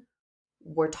 Mm-hmm.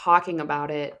 We're talking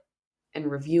about it and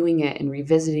reviewing it and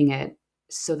revisiting it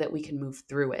so that we can move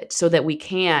through it, so that we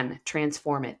can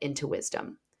transform it into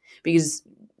wisdom. Because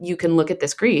you can look at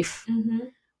this grief, Mm-hmm.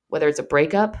 whether it's a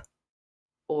breakup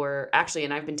or actually,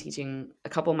 and I've been teaching a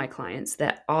couple of my clients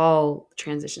that all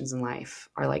transitions in life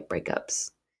are like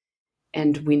breakups.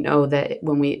 And we know that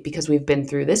because we've been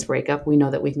through this breakup, we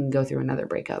know that we can go through another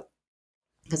breakup.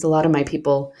 Because a lot of my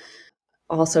people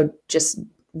also just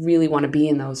really want to be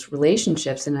in those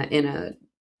relationships in a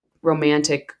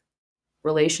romantic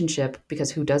relationship,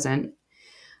 because who doesn't?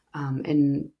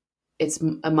 And it's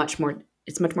much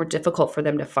more difficult for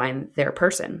them to find their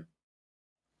person.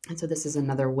 And so this is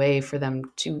another way for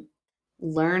them to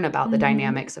learn about the Mm-hmm.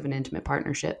 dynamics of an intimate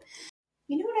partnership.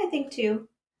 You know what I think too?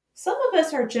 Some of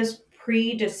us are just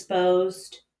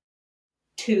predisposed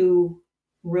to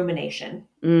rumination.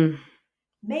 Mm.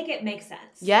 Make it make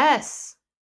sense. Yes.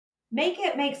 Make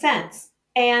it make sense.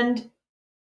 And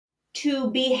to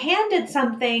be handed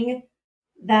something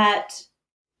that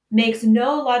makes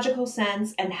no logical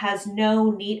sense and has no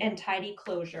neat and tidy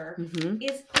closure Mm-hmm.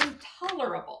 is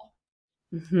intolerable.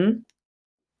 Mm-hmm.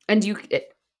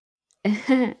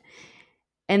 And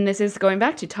and this is going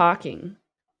back to talking,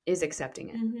 is accepting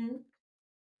it. Mm-hmm.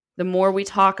 The more we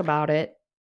talk about it,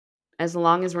 as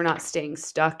long as we're not staying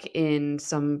stuck in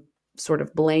some sort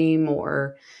of blame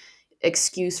or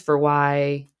excuse for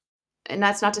why. And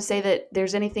that's not to say that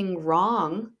there's anything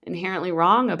inherently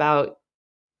wrong about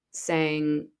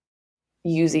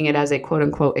using it as a quote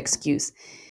unquote excuse.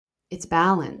 It's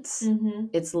balance. Mm-hmm.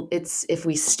 It's if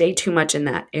we stay too much in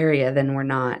that area, then we're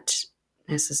not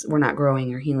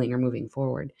growing or healing or moving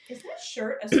forward. Is that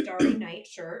shirt a Starry Night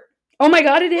shirt? Oh my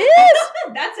God, it is.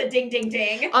 That's a ding ding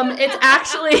ding. It's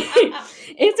actually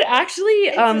It's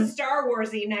a Star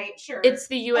Warsy night shirt. It's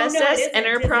the USS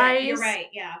Enterprise. You're right,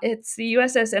 yeah. It's the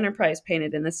USS Enterprise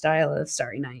painted in the style of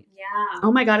Starry Night. Yeah.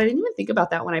 Oh my God, I didn't even think about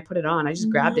that when I put it on. I just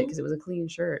grabbed it because it was a clean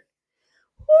shirt.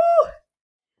 Woo!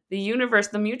 The universe,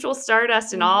 the mutual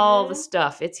stardust, and all the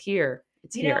stuff. It's here.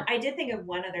 It's here. You know, I did think of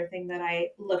one other thing that I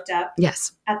looked up.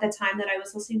 Yes. At the time that I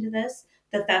was listening to this,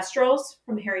 the Thestrals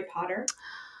from Harry Potter.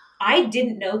 I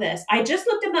didn't know this. I just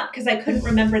looked them up because I couldn't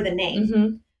remember the name.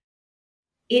 Mm-hmm.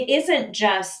 It isn't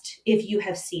just if you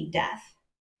have seen death.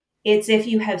 It's if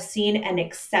you have seen and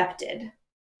accepted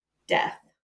death.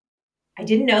 I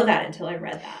didn't know that until I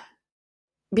read that.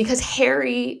 Because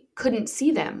Harry couldn't see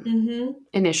them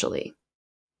initially.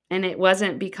 And it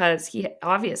wasn't because he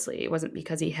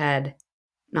had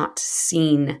not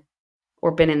seen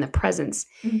or been in the presence.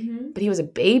 Mm-hmm. But he was a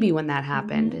baby when that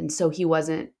happened. Mhm. And so he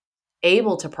wasn't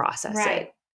able to process Right.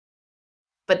 it.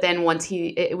 But then once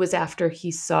it was after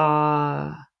he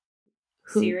saw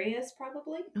who, Serious,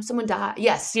 probably. no, someone died.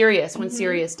 Yes, Sirius, when Mhm.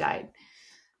 Sirius died.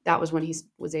 That was when he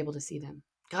was able to see them.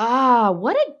 Ah,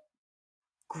 what a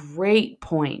great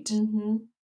point. Mhm.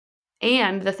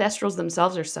 And the Thestrals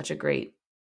themselves are such a great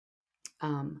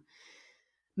um,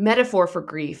 metaphor for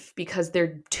grief because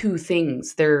they're two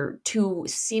things. They're two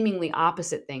seemingly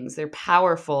opposite things. They're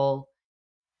powerful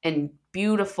and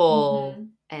beautiful Mhm.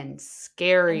 and And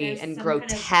scary there's and some kind of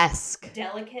grotesque.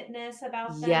 delicateness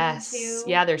about them Yes.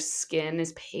 Yeah, too. their skin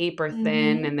is paper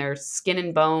thin Mhm. and their skin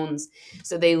and bones.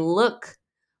 So they look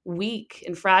weak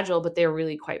and fragile, but they're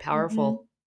really quite Mhm. powerful.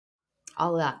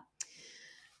 All of that.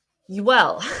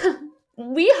 Well,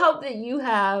 we hope that you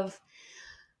have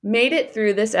made it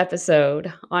through this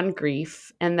episode on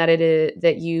grief and that it is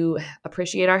that you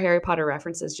appreciate our Harry Potter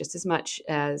references just as much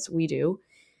as we do.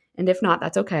 And if not,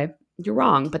 that's okay. You're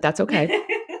wrong, but that's okay.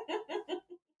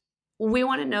 We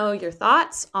want to know your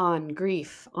thoughts on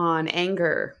grief, on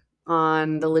anger,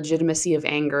 on the legitimacy of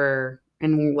anger,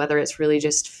 and whether it's really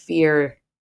just fear.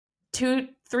 Two,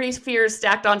 three fears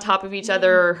stacked on top of each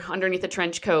other underneath a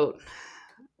trench coat.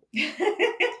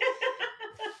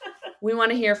 We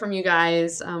want to hear from you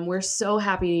guys. We're so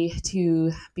happy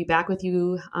to be back with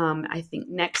you. I think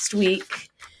next week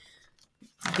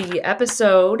the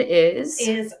episode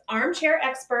is Armchair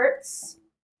Experts,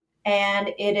 and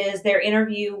it is their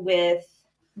interview with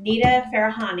Nita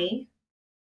Farahani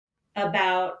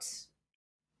about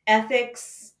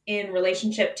ethics in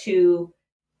relationship to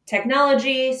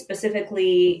technology,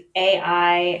 specifically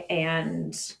AI,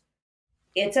 and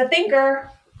it's a thinker.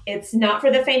 It's not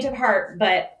for the faint of heart,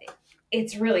 but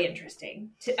it's really interesting.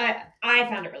 I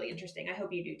found it really interesting. I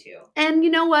hope you do too. And you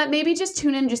know what? Maybe just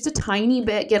tune in just a tiny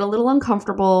bit, get a little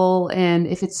uncomfortable. And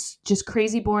if it's just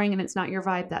crazy boring and it's not your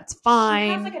vibe, that's fine.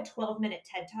 She has like a 12-minute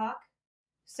TED Talk.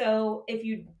 So if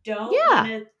you don't want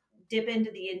Yeah. to dip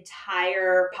into the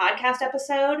entire podcast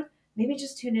episode, maybe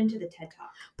just tune into the TED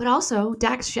Talk. But also,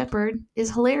 Dax Shepard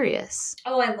is hilarious.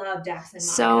 Oh, I love Dax and Monica.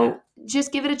 So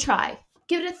just give it a try.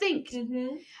 Give it a think.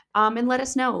 Mm-hmm. And let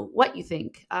us know what you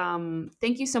think.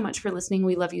 Thank you so much for listening.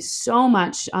 We love you so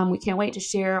much. We can't wait to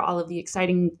share all of the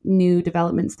exciting new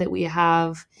developments that we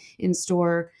have in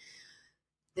store.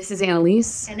 This is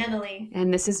Annalise. And Emily.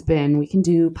 And this has been We Can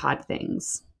Do Pod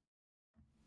Things.